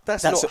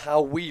 that's not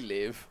how we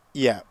live.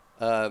 Yeah.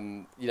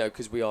 You know,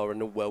 because we are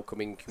in a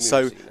welcoming community. So,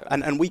 you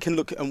know? and we can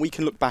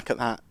look back at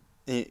that,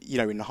 you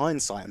know, in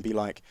hindsight and be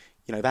like,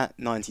 you know, that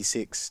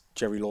 '96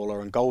 Jerry Lawler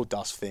and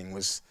Goldust thing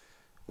was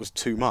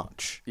too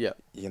much. Yeah.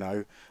 You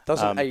know,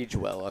 Doesn't age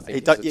well, I think.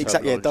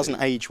 Exactly. It doesn't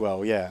age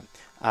well. Yeah.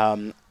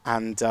 And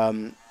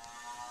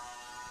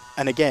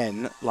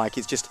again, like,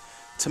 it's just,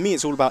 to me,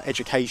 it's all about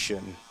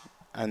education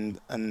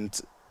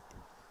and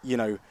you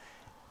know,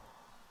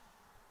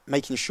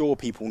 making sure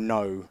people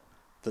know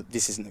that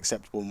this isn't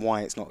acceptable and why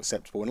it's not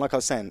acceptable. And like I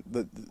was saying,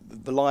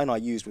 the line I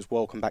used was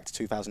 "Welcome back to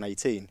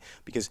 2018,"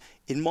 because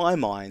in my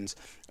mind,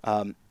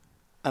 and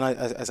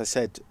as I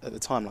said at the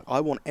time, like,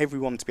 I want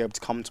everyone to be able to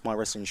come to my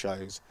wrestling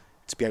shows,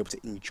 to be able to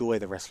enjoy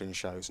the wrestling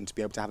shows, and to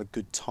be able to have a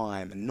good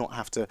time and not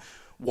have to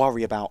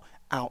worry about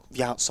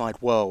the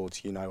outside world.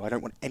 You know, I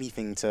don't want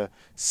anything to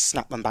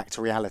snap them back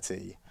to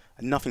reality,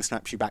 and nothing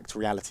snaps you back to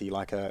reality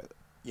like a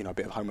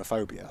bit of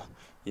homophobia.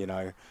 You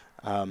know.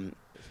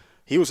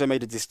 He also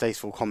made a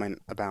distasteful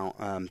comment about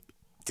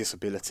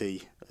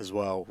disability as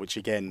well, which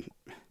again,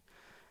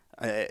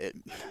 it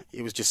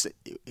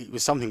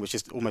was something which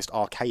just almost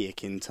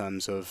archaic in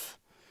terms of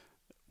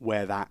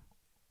where that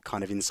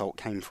kind of insult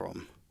came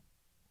from.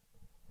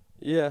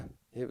 Yeah,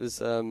 it was.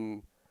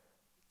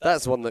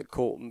 That's one that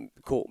caught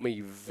me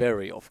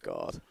very off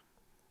guard.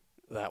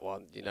 That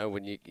one, you know,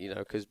 when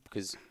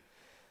because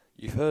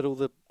you've heard all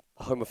the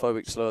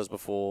homophobic slurs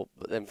before,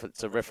 but then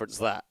to reference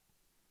that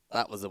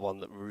was the one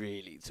that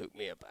really took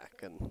me aback,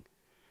 and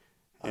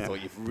I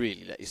thought you've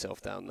really let yourself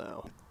down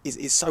now.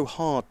 It's so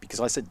hard because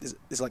I said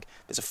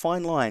there's a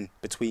fine line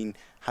between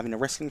having a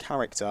wrestling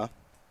character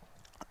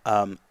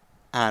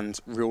and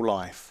real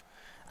life,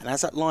 and as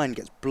that line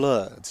gets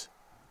blurred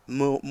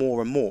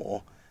more and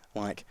more,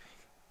 like,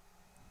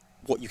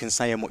 what you can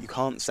say and what you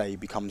can't say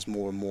becomes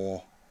more and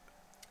more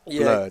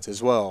blurred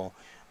as well.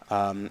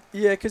 Yeah,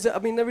 because I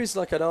mean, there is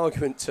like an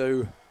argument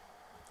to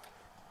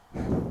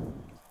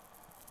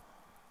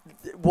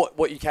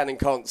what you can and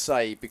can't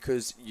say,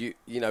 because you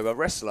know, a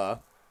wrestler.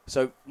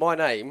 So my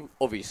name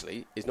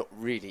obviously is not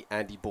really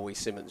Andy Boy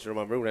Simmons.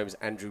 My real name is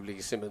Andrew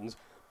Lee Simmons.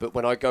 But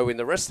when I go in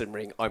the wrestling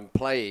ring, I'm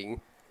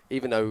playing,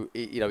 even though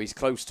he's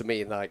close to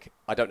me, and like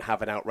I don't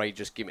have an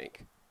outrageous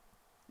gimmick.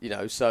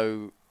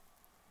 So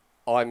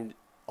I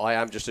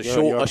am just a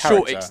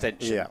short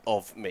extension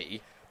of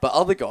me. But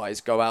other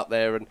guys go out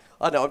there, and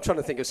I don't know, I'm trying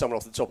to think of someone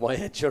off the top of my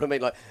head. Do you know what I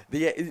mean? Like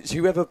it's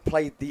whoever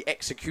played the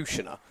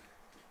Executioner.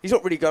 He's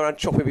not really going around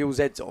chopping people's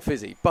heads off,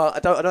 is he?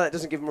 But I know that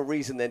doesn't give him a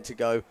reason then to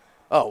go,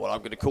 oh well, I'm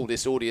going to call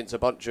this audience a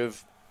bunch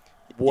of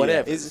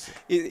whatever. Yeah,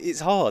 it's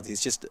hard.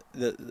 It's just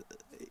that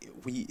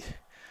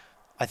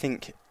I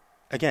think,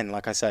 again,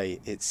 like I say,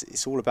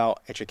 it's all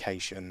about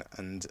education,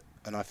 and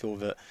I feel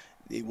that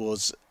it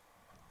was,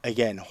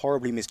 again,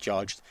 horribly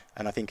misjudged.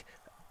 And I think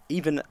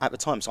even at the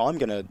time, so I'm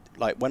gonna,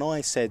 like, when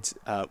I said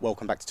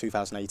welcome back to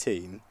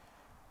 2018,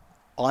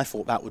 I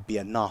thought that would be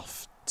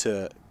enough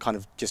to kind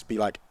of just be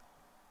like,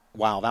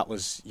 wow, that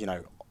was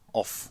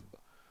off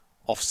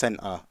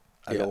center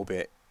a little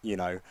bit,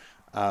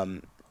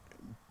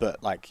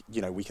 but like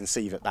we can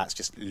see that that's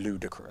just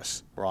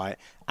ludicrous, right?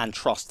 And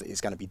trust that it's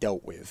going to be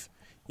dealt with,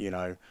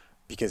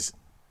 because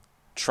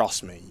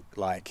trust me,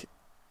 like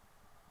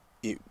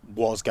it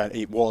was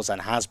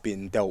and has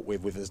been dealt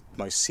with the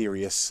most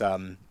serious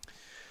in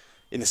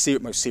the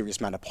most serious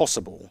manner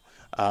possible.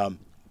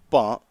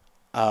 But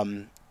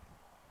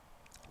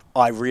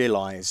I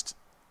realised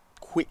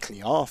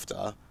quickly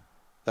after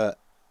that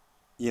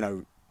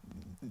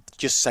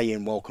just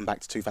saying welcome back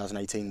to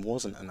 2018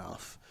 wasn't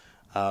enough.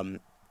 So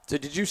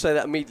did you say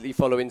that immediately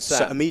following Sam?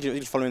 So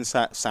immediately following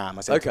Sam,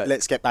 I said, okay,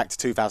 let's get back to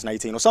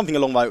 2018 or something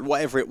along that,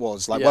 whatever it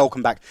was, like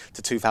welcome back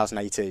to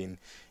 2018.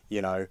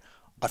 I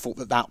thought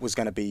that was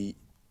going to be,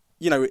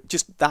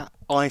 just that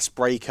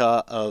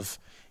icebreaker of.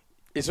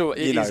 It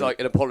is like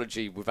an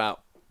apology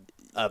without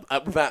an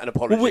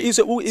apology.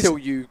 Until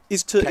you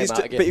came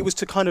out again. But it was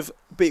to kind of,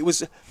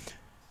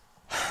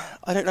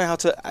 I don't know how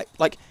to,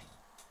 like,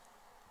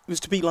 it was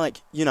to be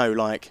like,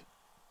 like,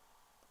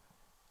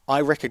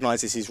 I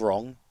recognise this is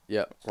wrong.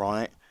 Yeah.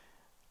 Right?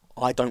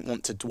 I don't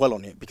want to dwell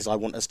on it because I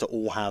want us to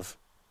all have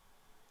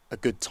a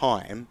good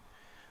time.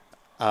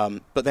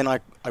 But then I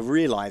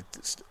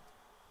realised,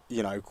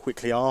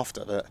 quickly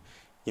after that,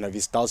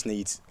 this does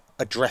need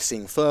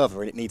addressing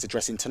further, and it needs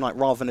addressing tonight.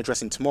 Rather than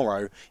addressing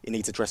tomorrow, it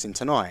needs addressing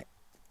tonight.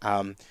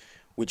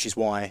 Which is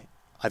why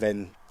I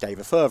then gave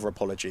a further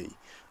apology.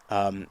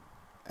 And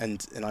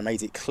I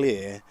made it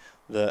clear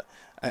that,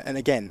 and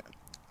again,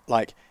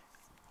 like,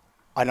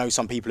 I know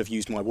some people have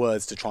used my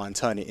words to try and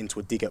turn it into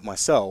a dig at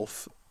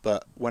myself,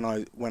 but when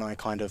I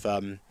kind of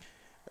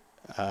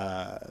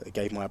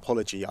gave my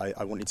apology,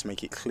 I wanted to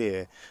make it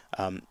clear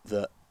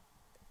that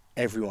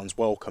everyone's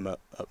welcome at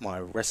my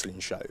wrestling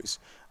shows,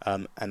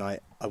 and I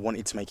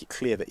wanted to make it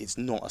clear that it's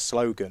not a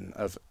slogan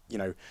of,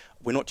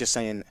 we're not just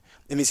saying,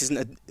 and this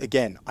isn't,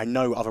 again, I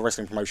know other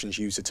wrestling promotions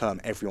use the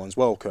term everyone's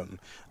welcome,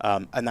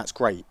 and that's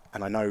great,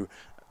 and I know,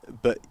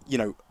 but,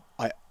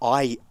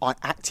 I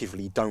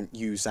actively don't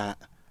use that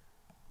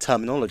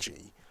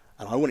terminology,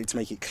 and I wanted to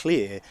make it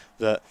clear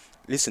that,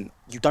 listen,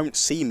 you don't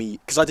see me,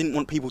 because I didn't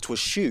want people to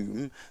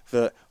assume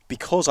that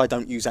because I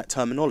don't use that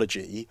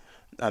terminology,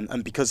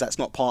 and because that's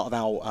not part of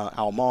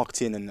our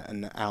marketing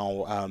and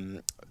our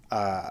I'm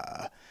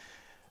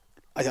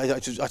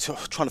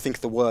trying to think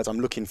of the words I'm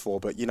looking for,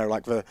 but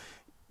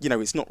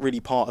it's not really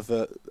part of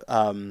the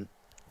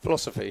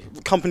philosophy,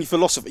 company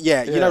philosophy.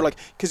 Yeah.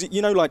 Because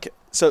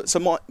so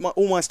my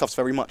all my stuff's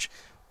very much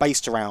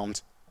based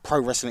around pro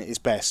wrestling at its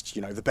best,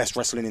 the best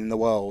wrestling in the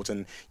world,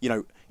 and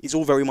it's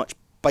all very much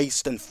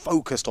based and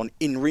focused on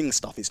in-ring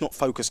stuff. It's not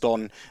focused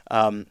on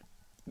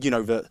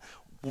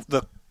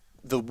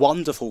the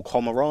wonderful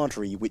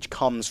camaraderie which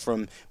comes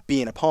from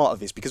being a part of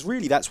this, because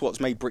really that's what's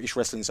made British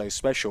wrestling so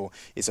special,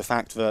 is the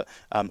fact that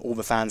all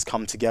the fans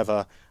come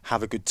together,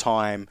 have a good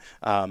time,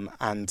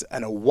 and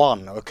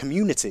a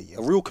community,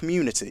 a real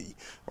community,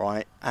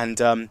 right?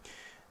 And I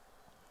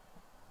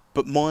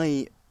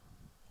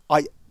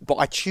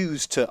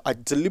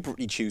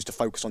deliberately choose to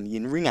focus on the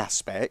in-ring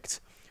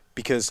aspect,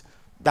 because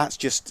that's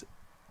just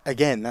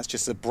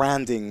the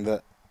branding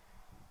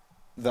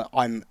that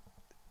I'm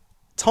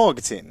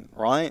targeting,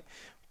 right?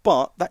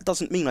 But that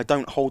doesn't mean I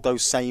don't hold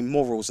those same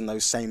morals and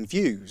those same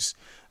views.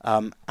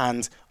 And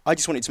I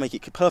just wanted to make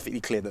it perfectly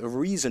clear that the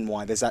reason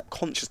why there's that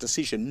conscious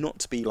decision not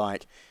to be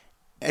like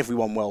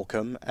everyone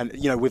welcome, and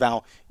with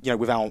our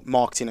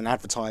marketing and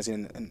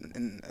advertising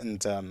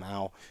and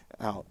our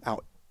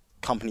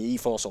company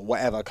ethos or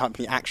whatever,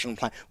 company action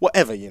plan,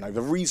 whatever,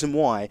 the reason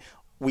why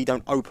we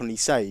don't openly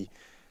say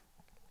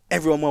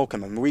everyone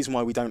welcome, and the reason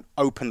why we don't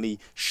openly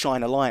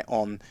shine a light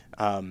on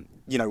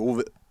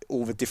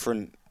all the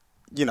different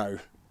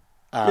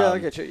I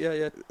get you.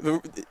 Yeah.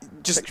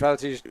 Just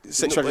sexuality,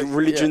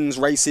 religions,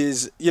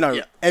 races,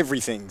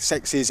 everything,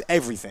 sexes,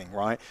 everything,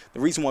 right? The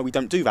reason why we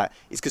don't do that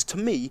is because, to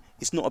me,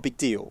 it's not a big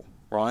deal.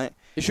 right?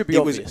 It should be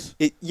obvious.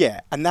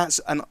 And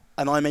that's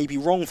and I may be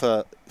wrong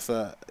for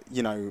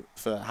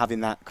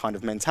having that kind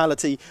of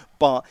mentality,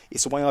 but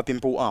it's the way I've been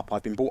brought up.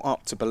 I've been brought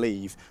up to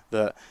believe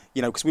that,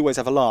 because we always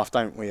have a laugh,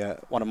 don't we,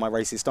 at one of my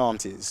racist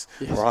aunties,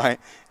 right?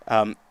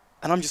 And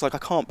I'm just like, I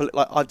can't believe,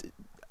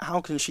 how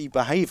can she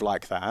behave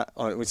like that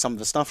with some of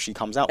the stuff she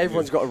comes out with?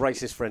 Everyone's got a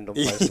racist friend on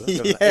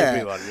Facebook.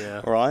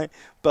 Everyone, right?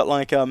 But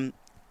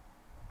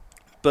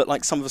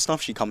some of the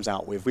stuff she comes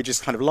out with, we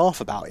just kind of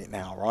laugh about it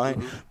now, right?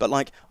 Mm-hmm. But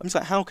I'm just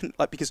like, how can,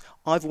 because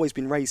I've always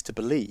been raised to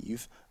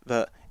believe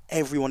that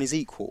everyone is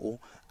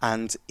equal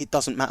and it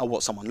doesn't matter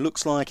what someone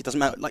looks like. It doesn't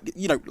matter,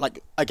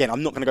 again,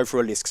 I'm not going to go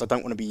through a list because I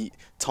don't want to be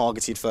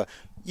targeted for,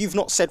 you've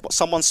not said what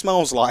someone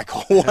smells like,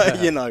 or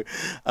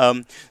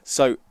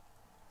So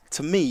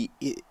to me,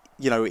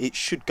 it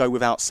should go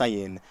without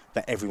saying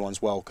that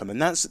everyone's welcome.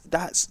 And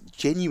that's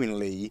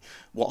genuinely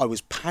what I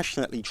was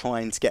passionately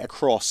trying to get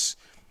across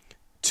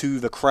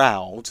to the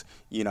crowd,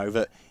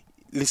 that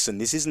listen,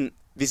 this isn't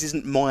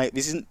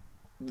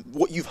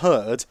what you've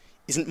heard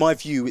isn't my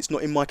view. It's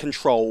not in my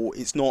control.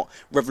 It's not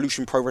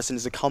Revolution Pro Wrestling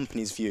as a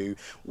company's view.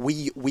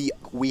 We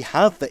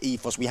have the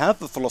ethos, we have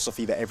the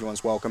philosophy that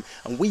everyone's welcome,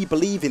 and we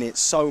believe in it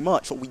so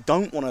much that we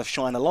don't want to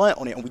shine a light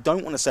on it, and we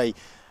don't want to say,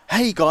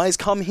 hey guys,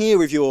 come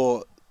here if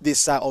you're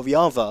this, that, or the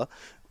other,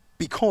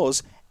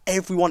 because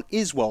everyone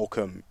is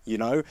welcome,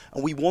 and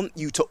we want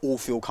you to all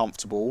feel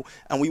comfortable,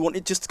 and we want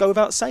it just to go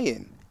without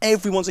saying.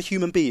 Everyone's a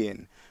human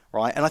being,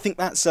 right? And I think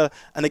that's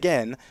and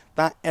again,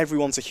 that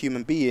everyone's a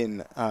human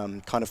being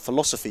kind of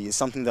philosophy is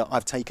something that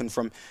I've taken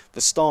from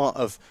the start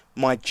of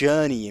my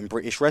journey in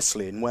British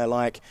wrestling,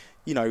 where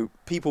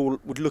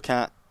people would look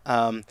at,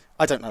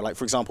 I don't know,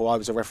 for example, I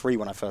was a referee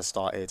when I first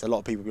started. A lot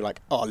of people would be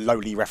like, oh,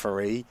 lowly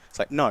referee. It's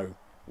like, no,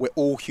 we're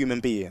all human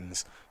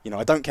beings.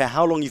 I don't care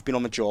how long you've been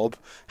on the job,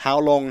 how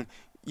long,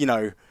 do you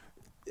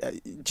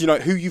know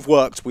who you've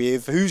worked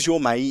with, who's your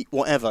mate,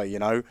 whatever,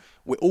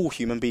 we're all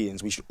human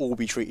beings. We should all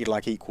be treated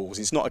like equals.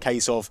 It's not a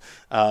case of,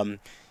 I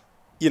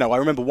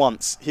remember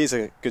once, here's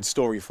a good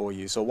story for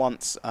you. So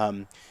once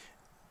there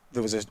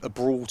was a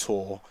brawl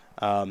tour,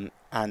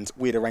 and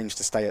we'd arranged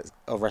to stay at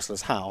a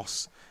wrestler's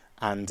house,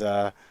 and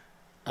there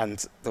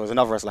was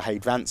another wrestler,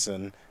 Hayde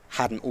Vanson,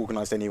 hadn't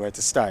organised anywhere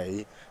to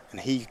stay,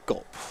 and he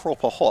got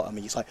proper hot at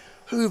me. He's like,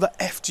 who the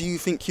F do you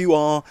think you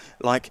are?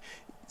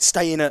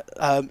 Staying at,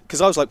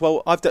 because I was like,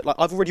 well, I've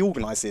already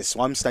organised this,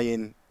 so I'm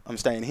staying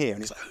here.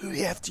 And he's like, who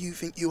the F do you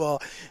think you are,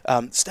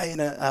 staying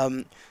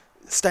at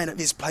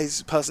this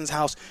person's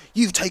house?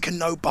 You've taken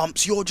no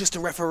bumps. You're just a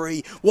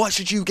referee. Why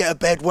should you get a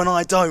bed when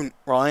I don't?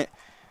 Right?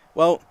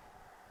 Well,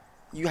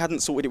 you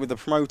hadn't sorted it with the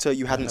promoter.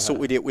 You hadn't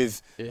sorted it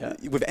with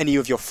any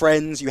of your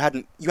friends. You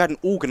hadn't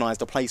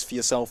organised a place for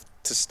yourself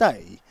to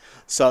stay.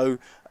 So,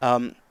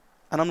 and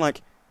I'm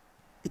like,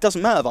 it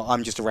doesn't matter that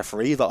I'm just a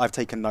referee, that I've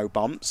taken no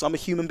bumps. I'm a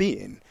human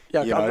being.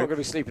 Yeah, I'm not going to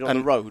be sleeping on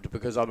the road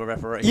because I'm a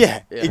referee.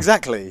 Yeah,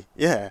 exactly.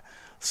 Yeah.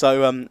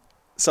 So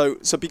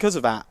because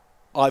of that,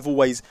 I've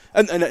always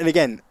and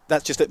again,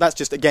 that's just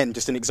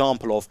an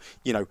example of,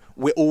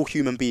 we're all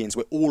human beings.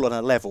 We're all on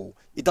a level.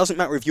 It doesn't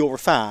matter if you're a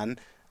fan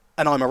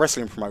and I'm a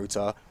wrestling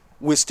promoter.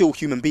 We're still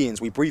human beings.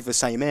 We breathe the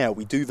same air.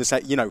 We do the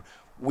same.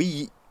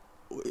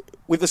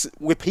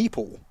 We're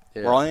people.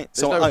 Yeah. Right,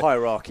 there's no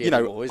hierarchy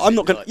anymore, I'm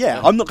not going.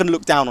 I'm not going to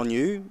look down on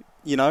you.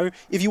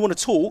 If you want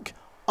to talk,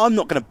 I'm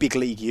not going to big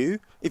league you.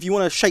 If you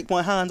want to shake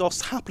my hand, I'll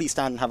happily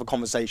stand and have a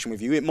conversation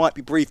with you. It might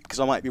be brief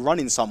because I might be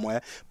running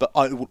somewhere, but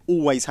I will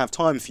always have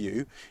time for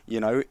you.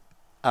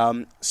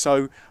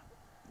 So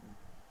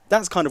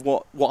that's kind of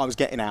what I was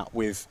getting at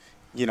with,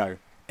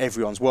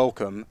 everyone's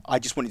welcome. I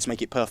just wanted to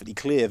make it perfectly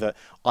clear that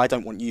I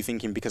don't want you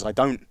thinking, because I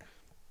don't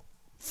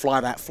fly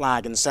that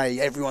flag and say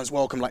everyone's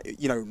welcome,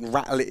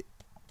 rattle it,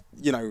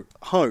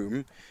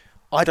 home.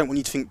 I don't want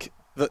you to think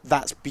that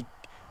that's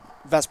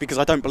because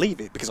I don't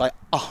believe it, because I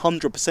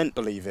 100%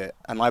 believe it,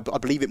 and I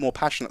believe it more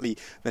passionately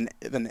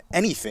than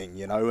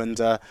anything, and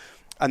the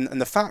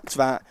fact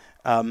that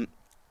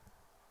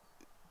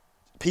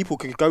people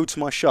could go to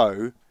my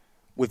show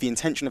with the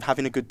intention of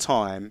having a good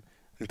time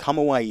and come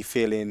away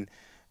feeling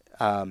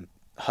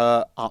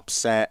hurt,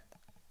 upset,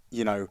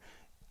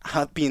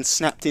 being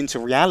snapped into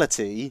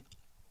reality.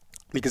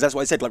 Because that's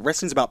what I said,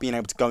 wrestling's about being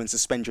able to go and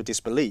suspend your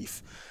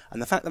disbelief. And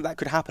the fact that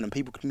could happen and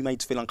people could be made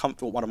to feel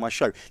uncomfortable at one of my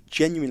show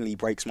genuinely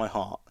breaks my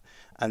heart.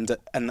 And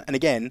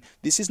again,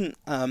 this isn't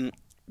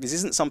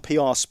some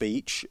PR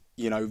speech,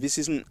 this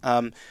isn't,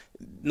 the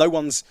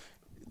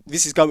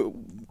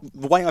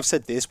way I've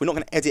said this, we're not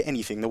going to edit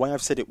anything. The way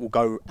I've said it will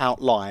go out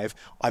live.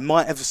 I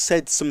might have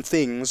said some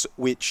things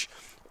which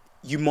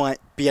you might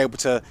be able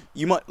to,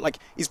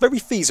 it's very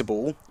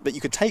feasible that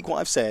you could take what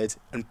I've said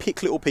and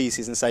pick little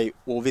pieces and say,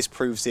 well, this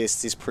proves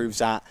this proves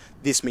that,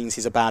 this means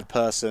he's a bad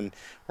person,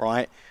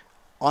 right?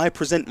 I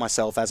present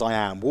myself as I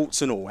am,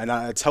 warts and all, and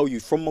I tell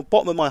you from the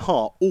bottom of my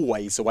heart,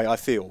 always the way I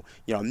feel.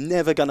 I'm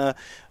never gonna,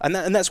 and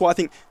that's why I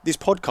think this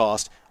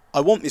podcast,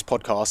 I want this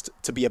podcast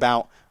to be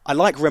about, I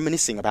like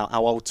reminiscing about our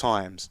old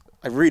times.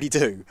 I really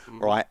do,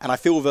 right? And I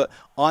feel that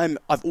I've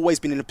always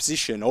been in a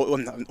position, or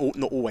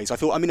not always. I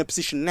feel I'm in a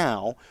position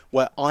now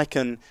where I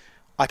can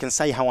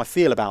say how I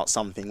feel about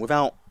something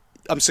without.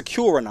 I'm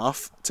secure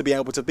enough to be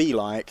able to be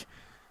like,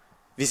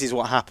 this is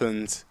what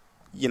happened,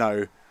 you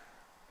know.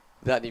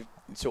 That you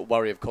sort of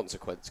worry of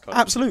consequence.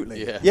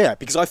 Absolutely, yeah.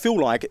 Because I feel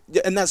like,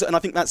 and I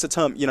think that's a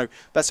term. You know,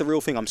 that's a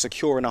real thing. I'm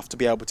secure enough to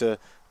be able to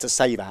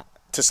say that,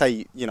 to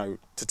say, you know,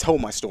 to tell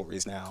my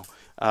stories now.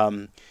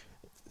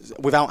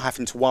 Without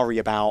having to worry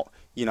about,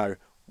 you know,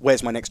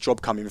 where's my next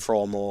job coming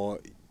from, or,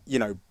 you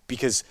know,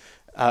 because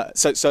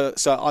so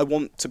I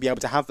want to be able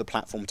to have the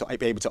platform to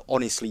be able to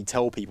honestly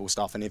tell people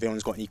stuff, and if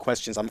anyone's got any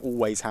questions, I'm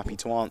always happy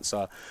to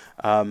answer.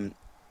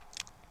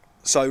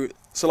 So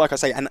like I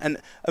say, and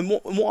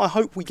what I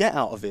hope we get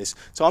out of this.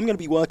 So I'm going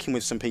to be working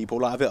with some people.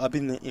 Like I've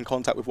been in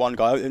contact with one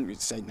guy. I don't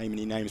say name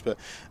any names, but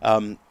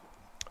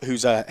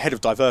who's a head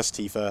of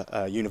diversity for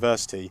a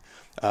university,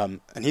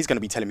 and he's going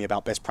to be telling me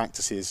about best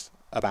practices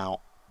about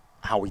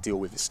how we deal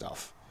with this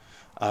stuff.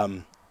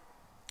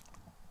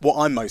 What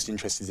I'm most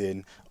interested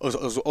in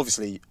is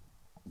obviously,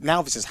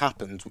 now this has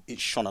happened,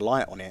 it's shone a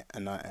light on it,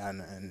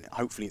 and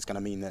hopefully it's going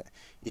to mean that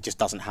it just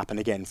doesn't happen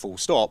again, full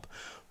stop.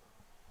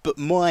 But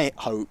my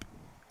hope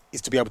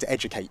is to be able to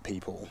educate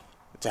people,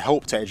 to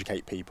help to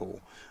educate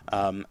people,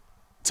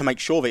 to make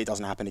sure that it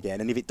doesn't happen again.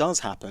 And if it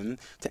does happen,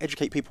 to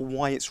educate people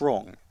why it's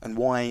wrong and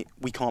why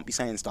we can't be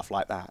saying stuff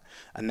like that.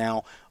 And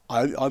now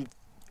I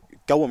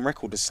go on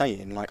record as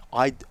saying, like,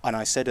 I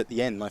said at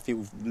the end, I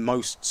feel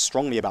most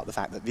strongly about the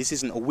fact that this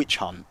isn't a witch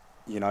hunt,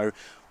 you know.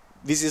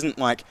 This isn't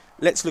like,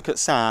 let's look at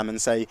Sam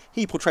and say,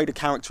 he portrayed a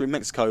character in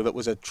Mexico that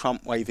was a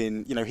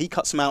Trump-waving, you know, he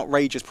cut some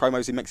outrageous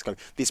promos in Mexico.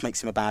 This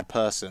makes him a bad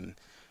person.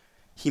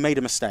 He made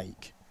a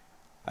mistake,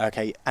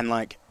 okay? And,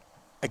 like,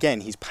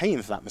 again, he's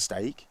paying for that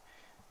mistake,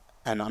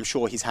 and I'm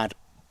sure he's had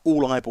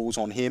all eyeballs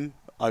on him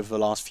over the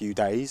last few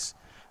days.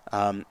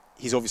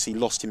 He's obviously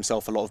lost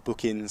himself a lot of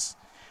bookings,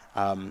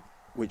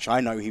 which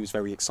I know he was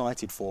very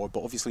excited for,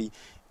 but obviously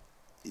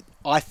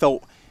I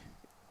felt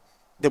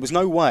there was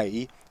no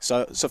way.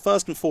 So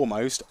first and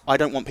foremost, I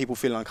don't want people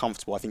feeling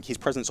uncomfortable. I think his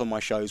presence on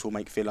my shows will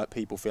make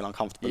people feel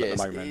uncomfortable at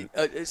the moment.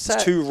 It's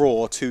too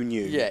raw, too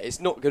new. Yeah, it's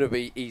not going to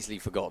be easily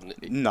forgotten.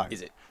 No,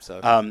 is it? So,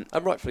 and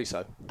rightfully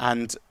so.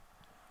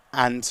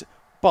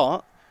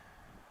 But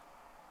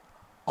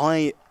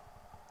I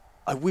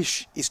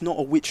wish it's not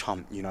a witch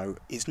hunt. You know,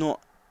 it's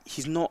not.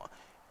 He's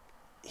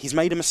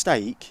made a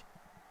mistake.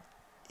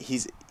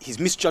 He's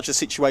misjudged the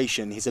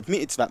situation. He's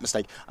admitted to that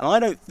mistake,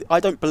 and I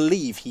don't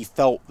believe he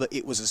felt that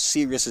it was as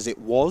serious as it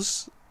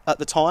was at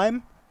the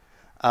time.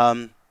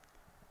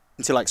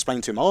 Until I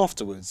explained to him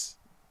afterwards,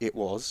 it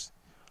was.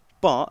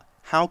 But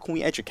how can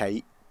we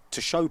educate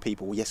to show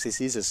people, yes, this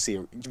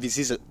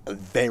is a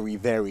very,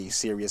 very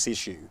serious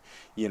issue,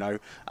 you know?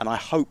 And I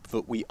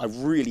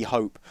really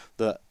hope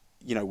that,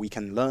 you know, we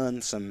can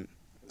learn some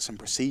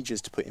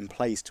procedures to put in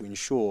place to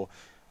ensure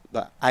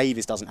that A,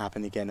 this doesn't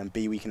happen again, and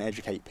B, we can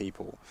educate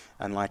people.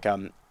 And like,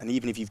 and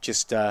even if you've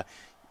just,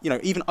 you know,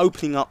 even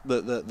opening up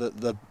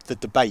the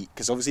debate,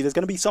 because obviously there's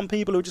going to be some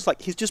people who are just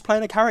like, he's just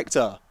playing a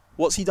character.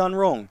 What's he done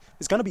wrong?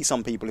 There's going to be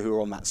some people who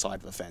are on that side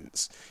of the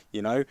fence,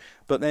 you know.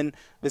 But then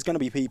there's going to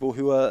be people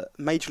who are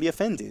majorly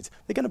offended.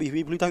 There are going to be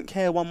people who don't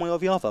care one way or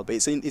the other. But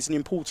it's an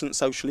important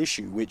social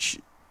issue which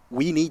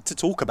we need to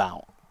talk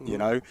about, you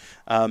know.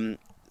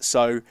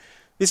 So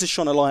this has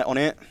shone a light on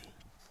it.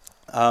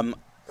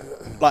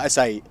 Like I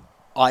say,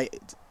 I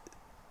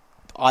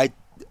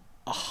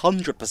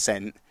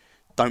 100%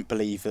 don't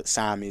believe that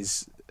Sam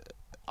is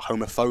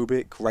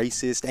homophobic,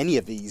 racist, any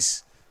of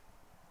these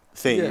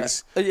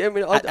things. Yeah. I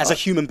mean, as a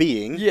human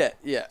being. Yeah.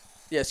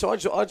 So I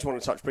just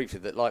want to touch briefly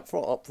that, like,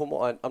 from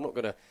what I'm not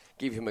going to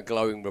give him a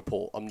glowing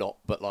report. I'm not,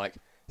 but like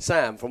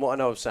Sam, from what I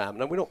know of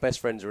Sam, and we're not best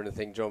friends or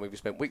anything. John, we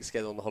spent weeks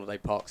together on the holiday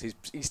parks. He's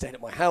staying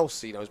at my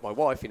house. He knows my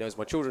wife. He knows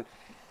my children,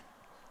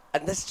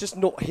 and that's just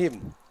not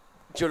him.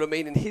 Do you know what I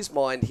mean? In his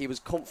mind, he was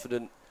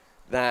confident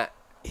that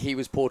he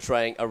was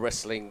portraying a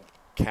wrestling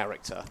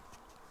character.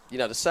 You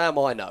know, the Sam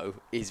I know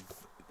is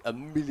a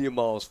million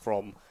miles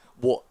from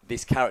what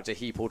this character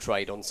he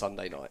portrayed on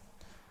Sunday night.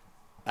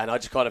 And I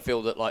just kind of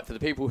feel that, like, for the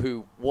people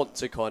who want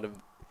to kind of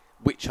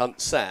witch hunt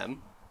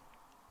Sam,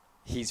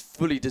 he's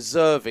fully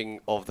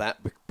deserving of that,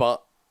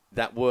 but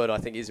that word, I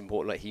think, is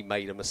important, like, he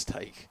made a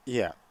mistake.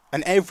 Yeah.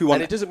 And everyone...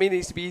 And it doesn't mean it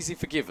needs to be easy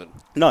forgiven.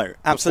 No,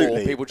 absolutely.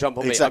 Before people jump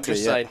on me. I'm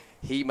just saying,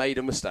 he made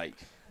a mistake.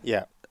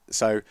 Yeah.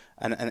 So,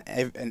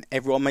 and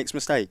everyone makes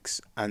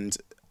mistakes. And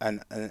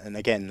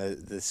again,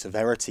 the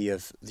severity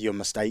of your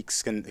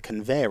mistakes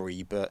can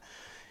vary, but,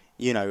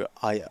 you know,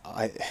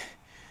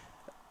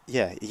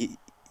 he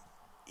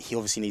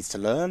obviously needs to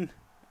learn.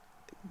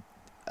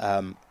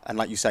 And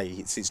like you say,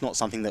 it's not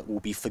something that will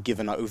be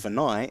forgiven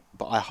overnight,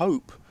 but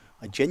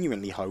I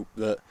genuinely hope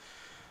that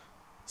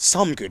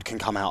some good can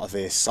come out of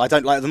this. I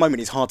don't, like, at the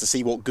moment it's hard to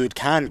see what good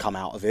can come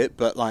out of it,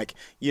 but, like,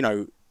 you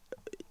know,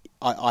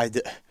 I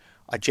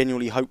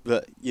genuinely hope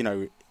that, you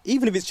know,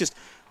 even if it's just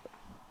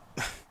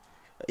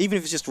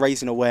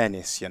raising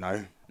awareness, you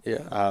know,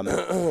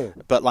 Yeah.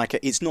 But like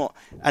it's not,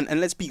 and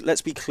let's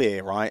be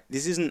clear, right?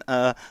 This isn't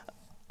I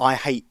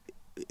hate.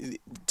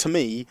 To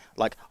me,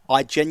 like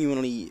I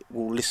genuinely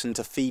will listen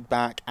to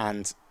feedback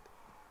and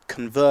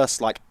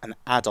converse like an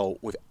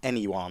adult with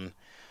anyone,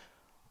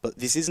 but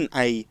this isn't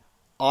a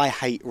I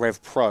hate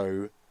Rev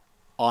Pro,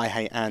 I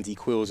hate Andy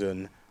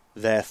Quilden,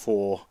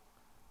 therefore,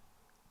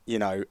 you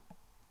know,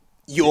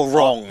 you're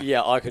wrong.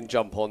 Yeah, I can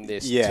jump on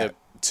this to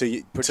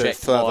project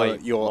further my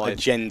your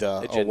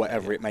agenda or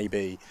whatever yeah. it may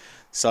be.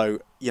 So,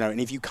 you know,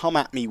 and if you come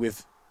at me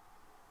with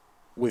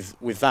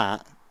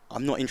that,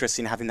 I'm not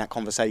interested in having that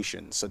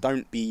conversation. So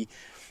don't be,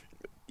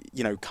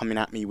 you know, coming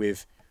at me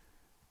with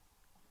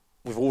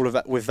all of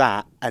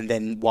that and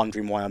then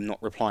wondering why I'm not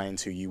replying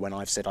to you when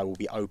I've said I will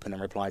be open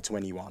and reply to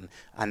anyone.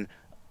 And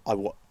I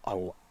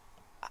will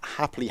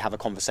happily have a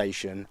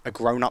conversation, a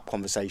grown-up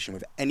conversation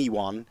with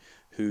anyone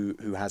who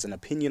has an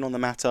opinion on the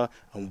matter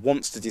and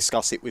wants to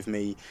discuss it with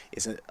me.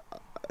 It's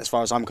as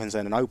far as I'm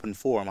concerned, an open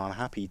forum. I'm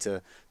happy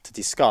to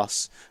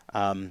discuss,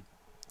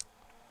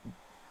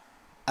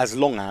 as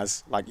long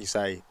as, like you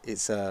say,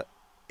 it's a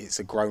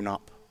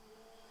grown-up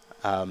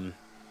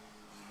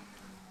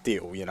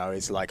deal. You know,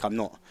 it's like I'm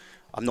not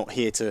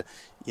here to,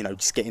 you know,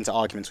 just get into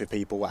arguments with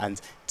people and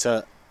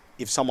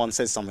if someone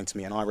says something to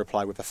me and I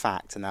reply with a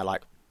fact and they're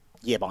like,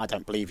 yeah, but I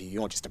don't believe you,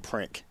 you're just a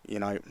prick, you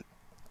know.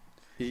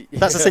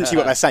 That's essentially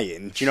what they're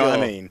saying. Do you know what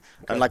I mean?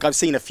 And like I've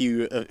seen a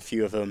few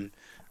of them,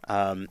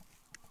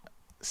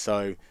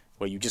 so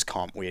well, you just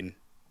can't win,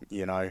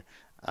 you know.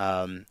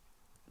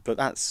 But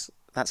that's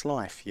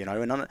life, you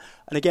know. And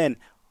again,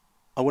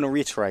 I want to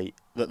reiterate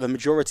that the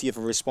majority of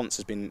the response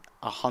has been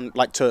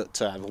to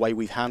the way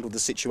we've handled the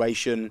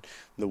situation,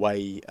 the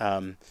way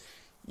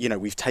you know,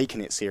 we've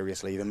taken it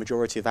seriously. The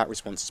majority of that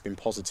response has been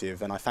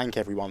positive, and I thank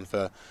everyone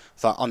for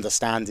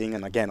understanding.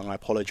 And again, I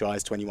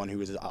apologise to anyone who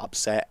was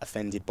upset,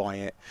 offended by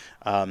it.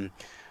 I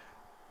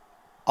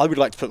would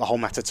like to put the whole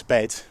matter to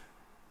bed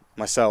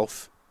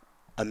myself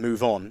and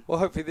move on. Well,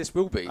 hopefully this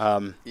will be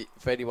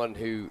for anyone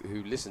who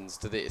listens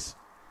to this.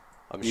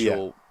 I'm sure.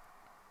 Yeah.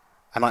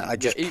 And I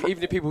just even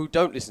the people who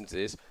don't listen to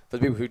this, for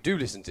the people who do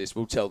listen to this,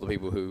 will tell the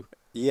people who.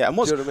 Yeah, and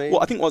do you know what I mean?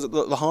 what I think was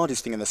the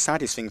hardest thing and the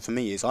saddest thing for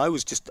me is I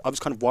was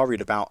kind of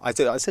worried about. I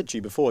said to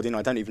you before, didn't I?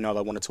 I don't even know if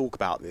I want to talk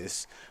about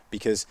this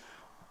because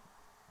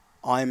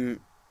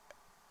I'm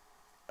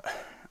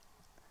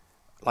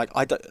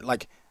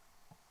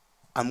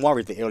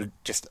worried that it'll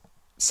just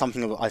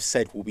something that I've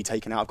said will be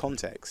taken out of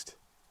context,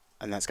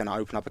 and that's going to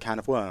open up a can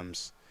of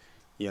worms,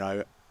 you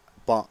know.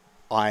 But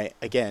I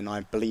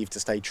believe to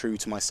stay true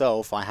to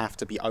myself, I have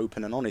to be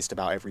open and honest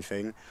about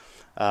everything.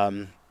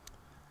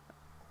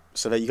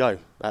 So there you go.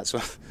 That's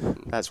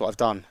what I've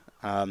done.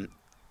 Like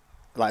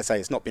I say,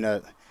 it's not been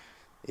an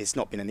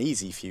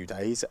easy few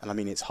days, and I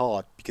mean it's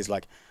hard because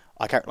like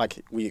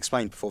we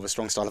explained before the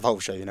Strong Style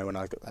Evolve show, you know, when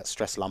I got that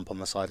stress lump on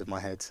the side of my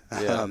head.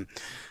 Yeah.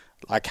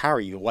 I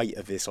carry the weight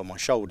of this on my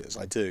shoulders.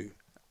 I do,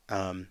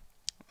 yeah,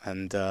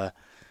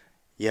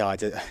 I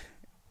did.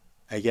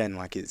 Again,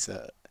 like it's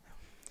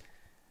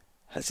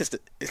just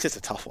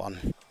a tough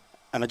one,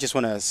 and I just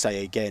want to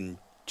say again,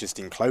 just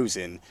in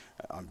closing,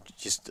 I'm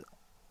just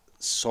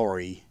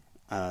sorry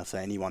for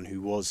anyone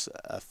who was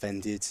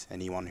offended,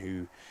 anyone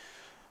who,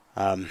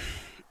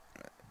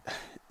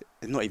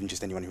 not even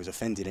just anyone who was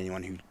offended,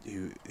 anyone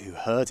who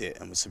heard it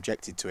and was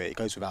subjected to it. It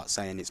goes without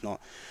saying it's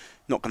not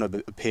going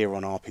to appear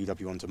on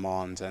RPW On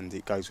Demand, and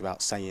it goes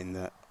without saying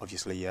that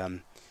obviously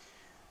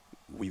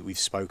we've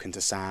spoken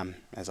to Sam.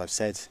 As I've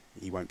said,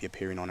 he won't be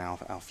appearing on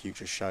our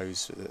future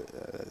shows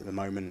at the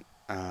moment,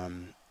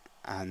 and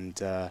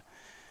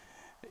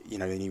you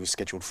know, and he was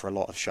scheduled for a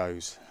lot of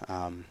shows.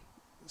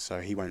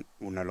 So he will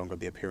no longer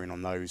be appearing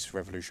on those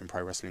Revolution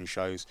Pro Wrestling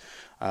shows,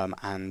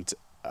 and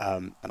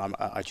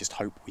I just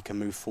hope we can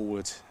move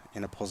forward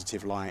in a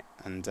positive light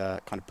and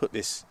kind of put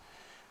this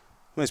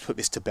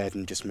to bed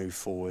and just move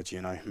forward,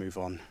 you know, move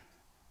on.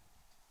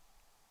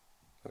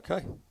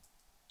 Okay.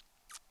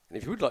 And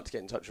if you would like to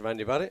get in touch with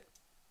Andy about it,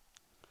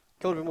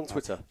 go to him on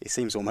Twitter. It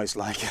seems almost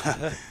like,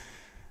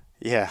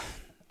 yeah,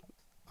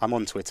 I'm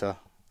on Twitter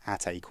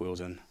at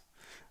 @Aquildan,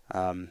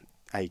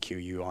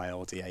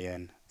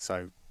 AQUILDAN.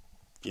 So,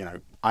 you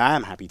know, I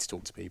am happy to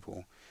talk to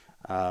people,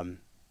 but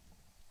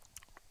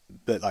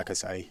like I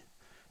say,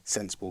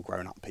 sensible,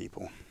 grown-up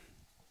people.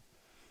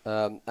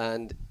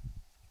 And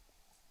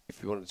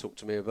if you want to talk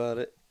to me about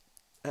it,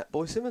 at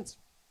Boy Simmons,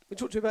 we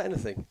talk to you about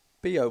anything.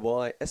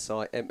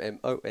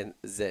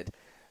 BoySimmonz.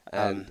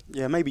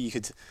 Yeah, maybe you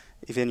could,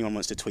 if anyone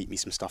wants to tweet me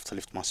some stuff to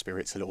lift my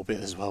spirits a little bit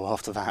as well.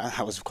 After that,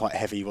 that was quite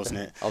heavy, wasn't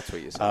it? I'll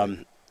tweet you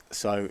something.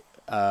 So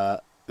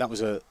that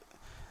was a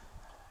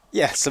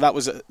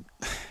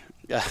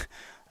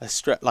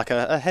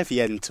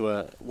heavy end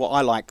to what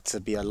I like to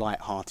be a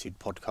light-hearted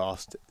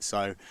podcast.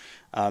 So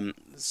I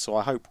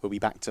hope we'll be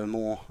back to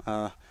more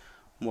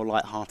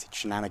light-hearted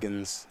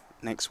shenanigans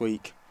next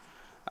week.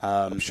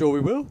 I'm sure we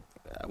will.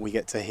 We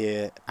get to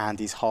hear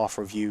Andy's half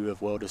review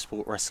of World of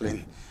Sport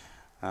Wrestling.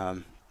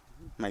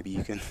 Maybe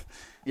you can.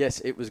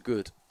 Yes, it was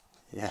good.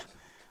 Yeah.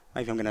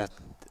 Maybe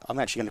I'm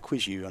actually gonna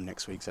quiz you on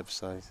next week's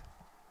episode.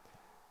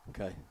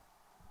 Okay.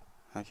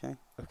 Okay.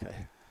 Okay.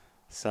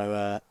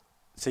 So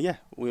yeah,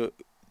 we'll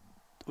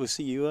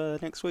see you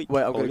next week.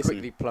 Wait, I'm Or going to listen,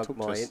 quickly plug talk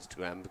to my us.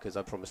 Instagram because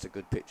I promised a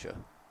good picture.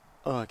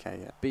 Oh, okay,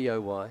 yeah.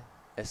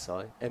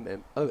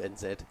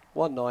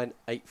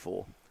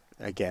 BOYSIMMONZ1984.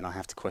 Again, I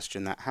have to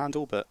question that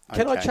handle, but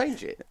Can I okay.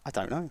 change it? I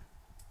don't know.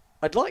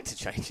 I'd like to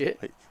change it.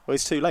 Well,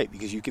 it's too late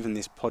because you've given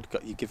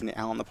you've given it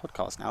out on the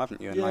podcast now, haven't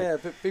you? And Yeah,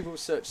 but people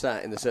search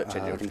that in the search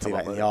engine. we can do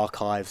that in the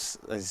archives.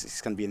 It's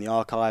going to be in the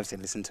archives. They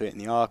listen to it in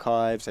the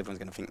archives. Everyone's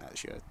going to think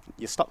that's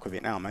you're stuck with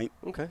it now, mate.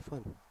 Okay,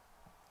 fine.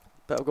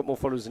 But I've got more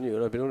followers than you,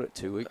 and I've been on it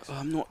 2 weeks.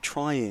 I'm not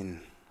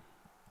trying.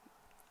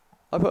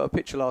 I put a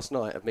picture last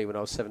night of me when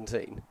I was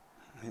 17.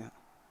 Yeah.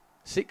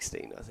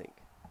 16, I think.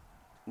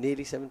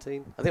 Nearly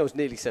 17. I think I was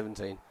nearly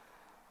 17. It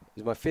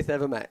was my 5th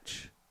ever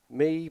match.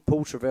 Me,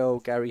 Paul Travell,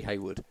 Gary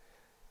Hayward. I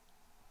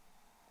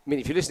mean,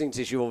 if you're listening to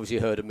this, you've obviously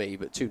heard of me,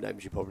 but 2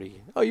 names you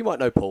probably... Oh, you might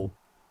know Paul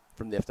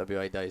from the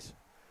FWA days.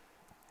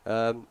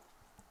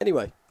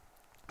 Anyway.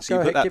 So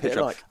you ahead, put that give it a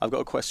picture. like. I've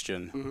got a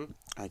question.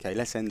 Mm-hmm. Okay,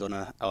 let's end on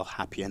a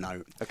happier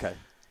note. Okay.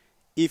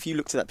 If you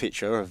looked at that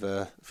picture of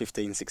a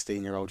 15,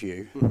 16-year-old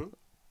you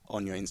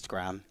on your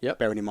Instagram,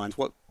 bearing in mind,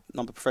 what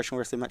number professional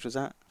wrestling match was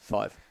that?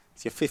 5.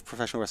 It's your 5th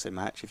professional wrestling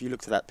match. If you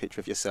looked at that picture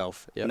of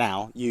yourself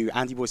now, you,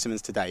 Andy Boy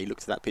Simmons today,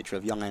 looked at that picture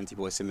of young Andy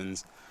Boy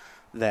Simmons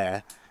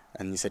there,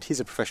 and you said, he's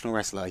a professional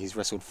wrestler. He's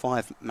wrestled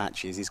 5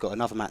 matches. He's got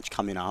another match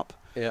coming up.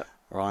 Yeah.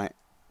 Right.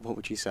 What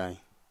would you say?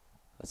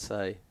 I'd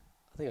say,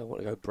 I think I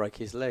want to go break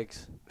his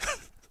legs.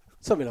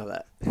 Something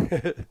like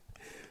that.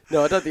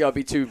 No, I don't think I'd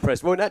be too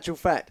impressed. Well, in actual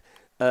fact,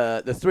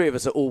 the 3 of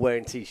us are all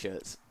wearing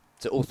T-shirts.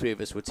 So all 3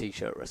 of us were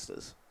T-shirt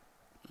wrestlers.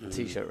 And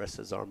T-shirt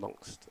wrestlers are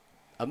amongst,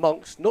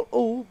 not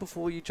all,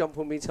 before you jump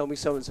on me and tell me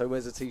so-and-so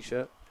wears a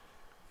T-shirt.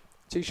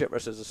 T-shirt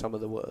wrestlers are some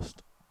of the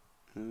worst.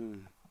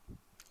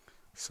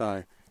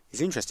 So,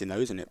 it's interesting though,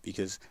 isn't it?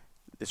 Because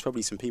there's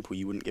probably some people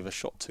you wouldn't give a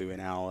shot to in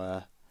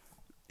our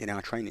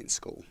training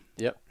school.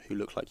 Yep. Who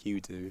look like you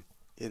do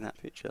in that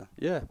picture.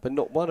 Yeah, but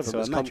not one of them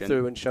has come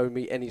through and shown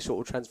me any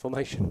sort of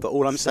transformation. But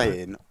all I'm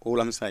saying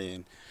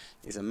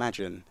is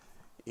imagine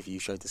if you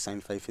showed the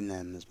same faith in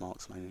them as Mark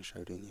Sloan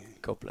showed in you.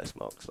 God bless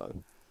Mark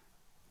Sloan.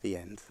 The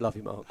end. Love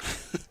you, Mark.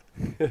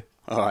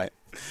 All right.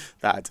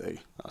 That'll do.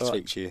 I'll All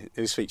speak to you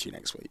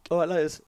next week. All right, laters.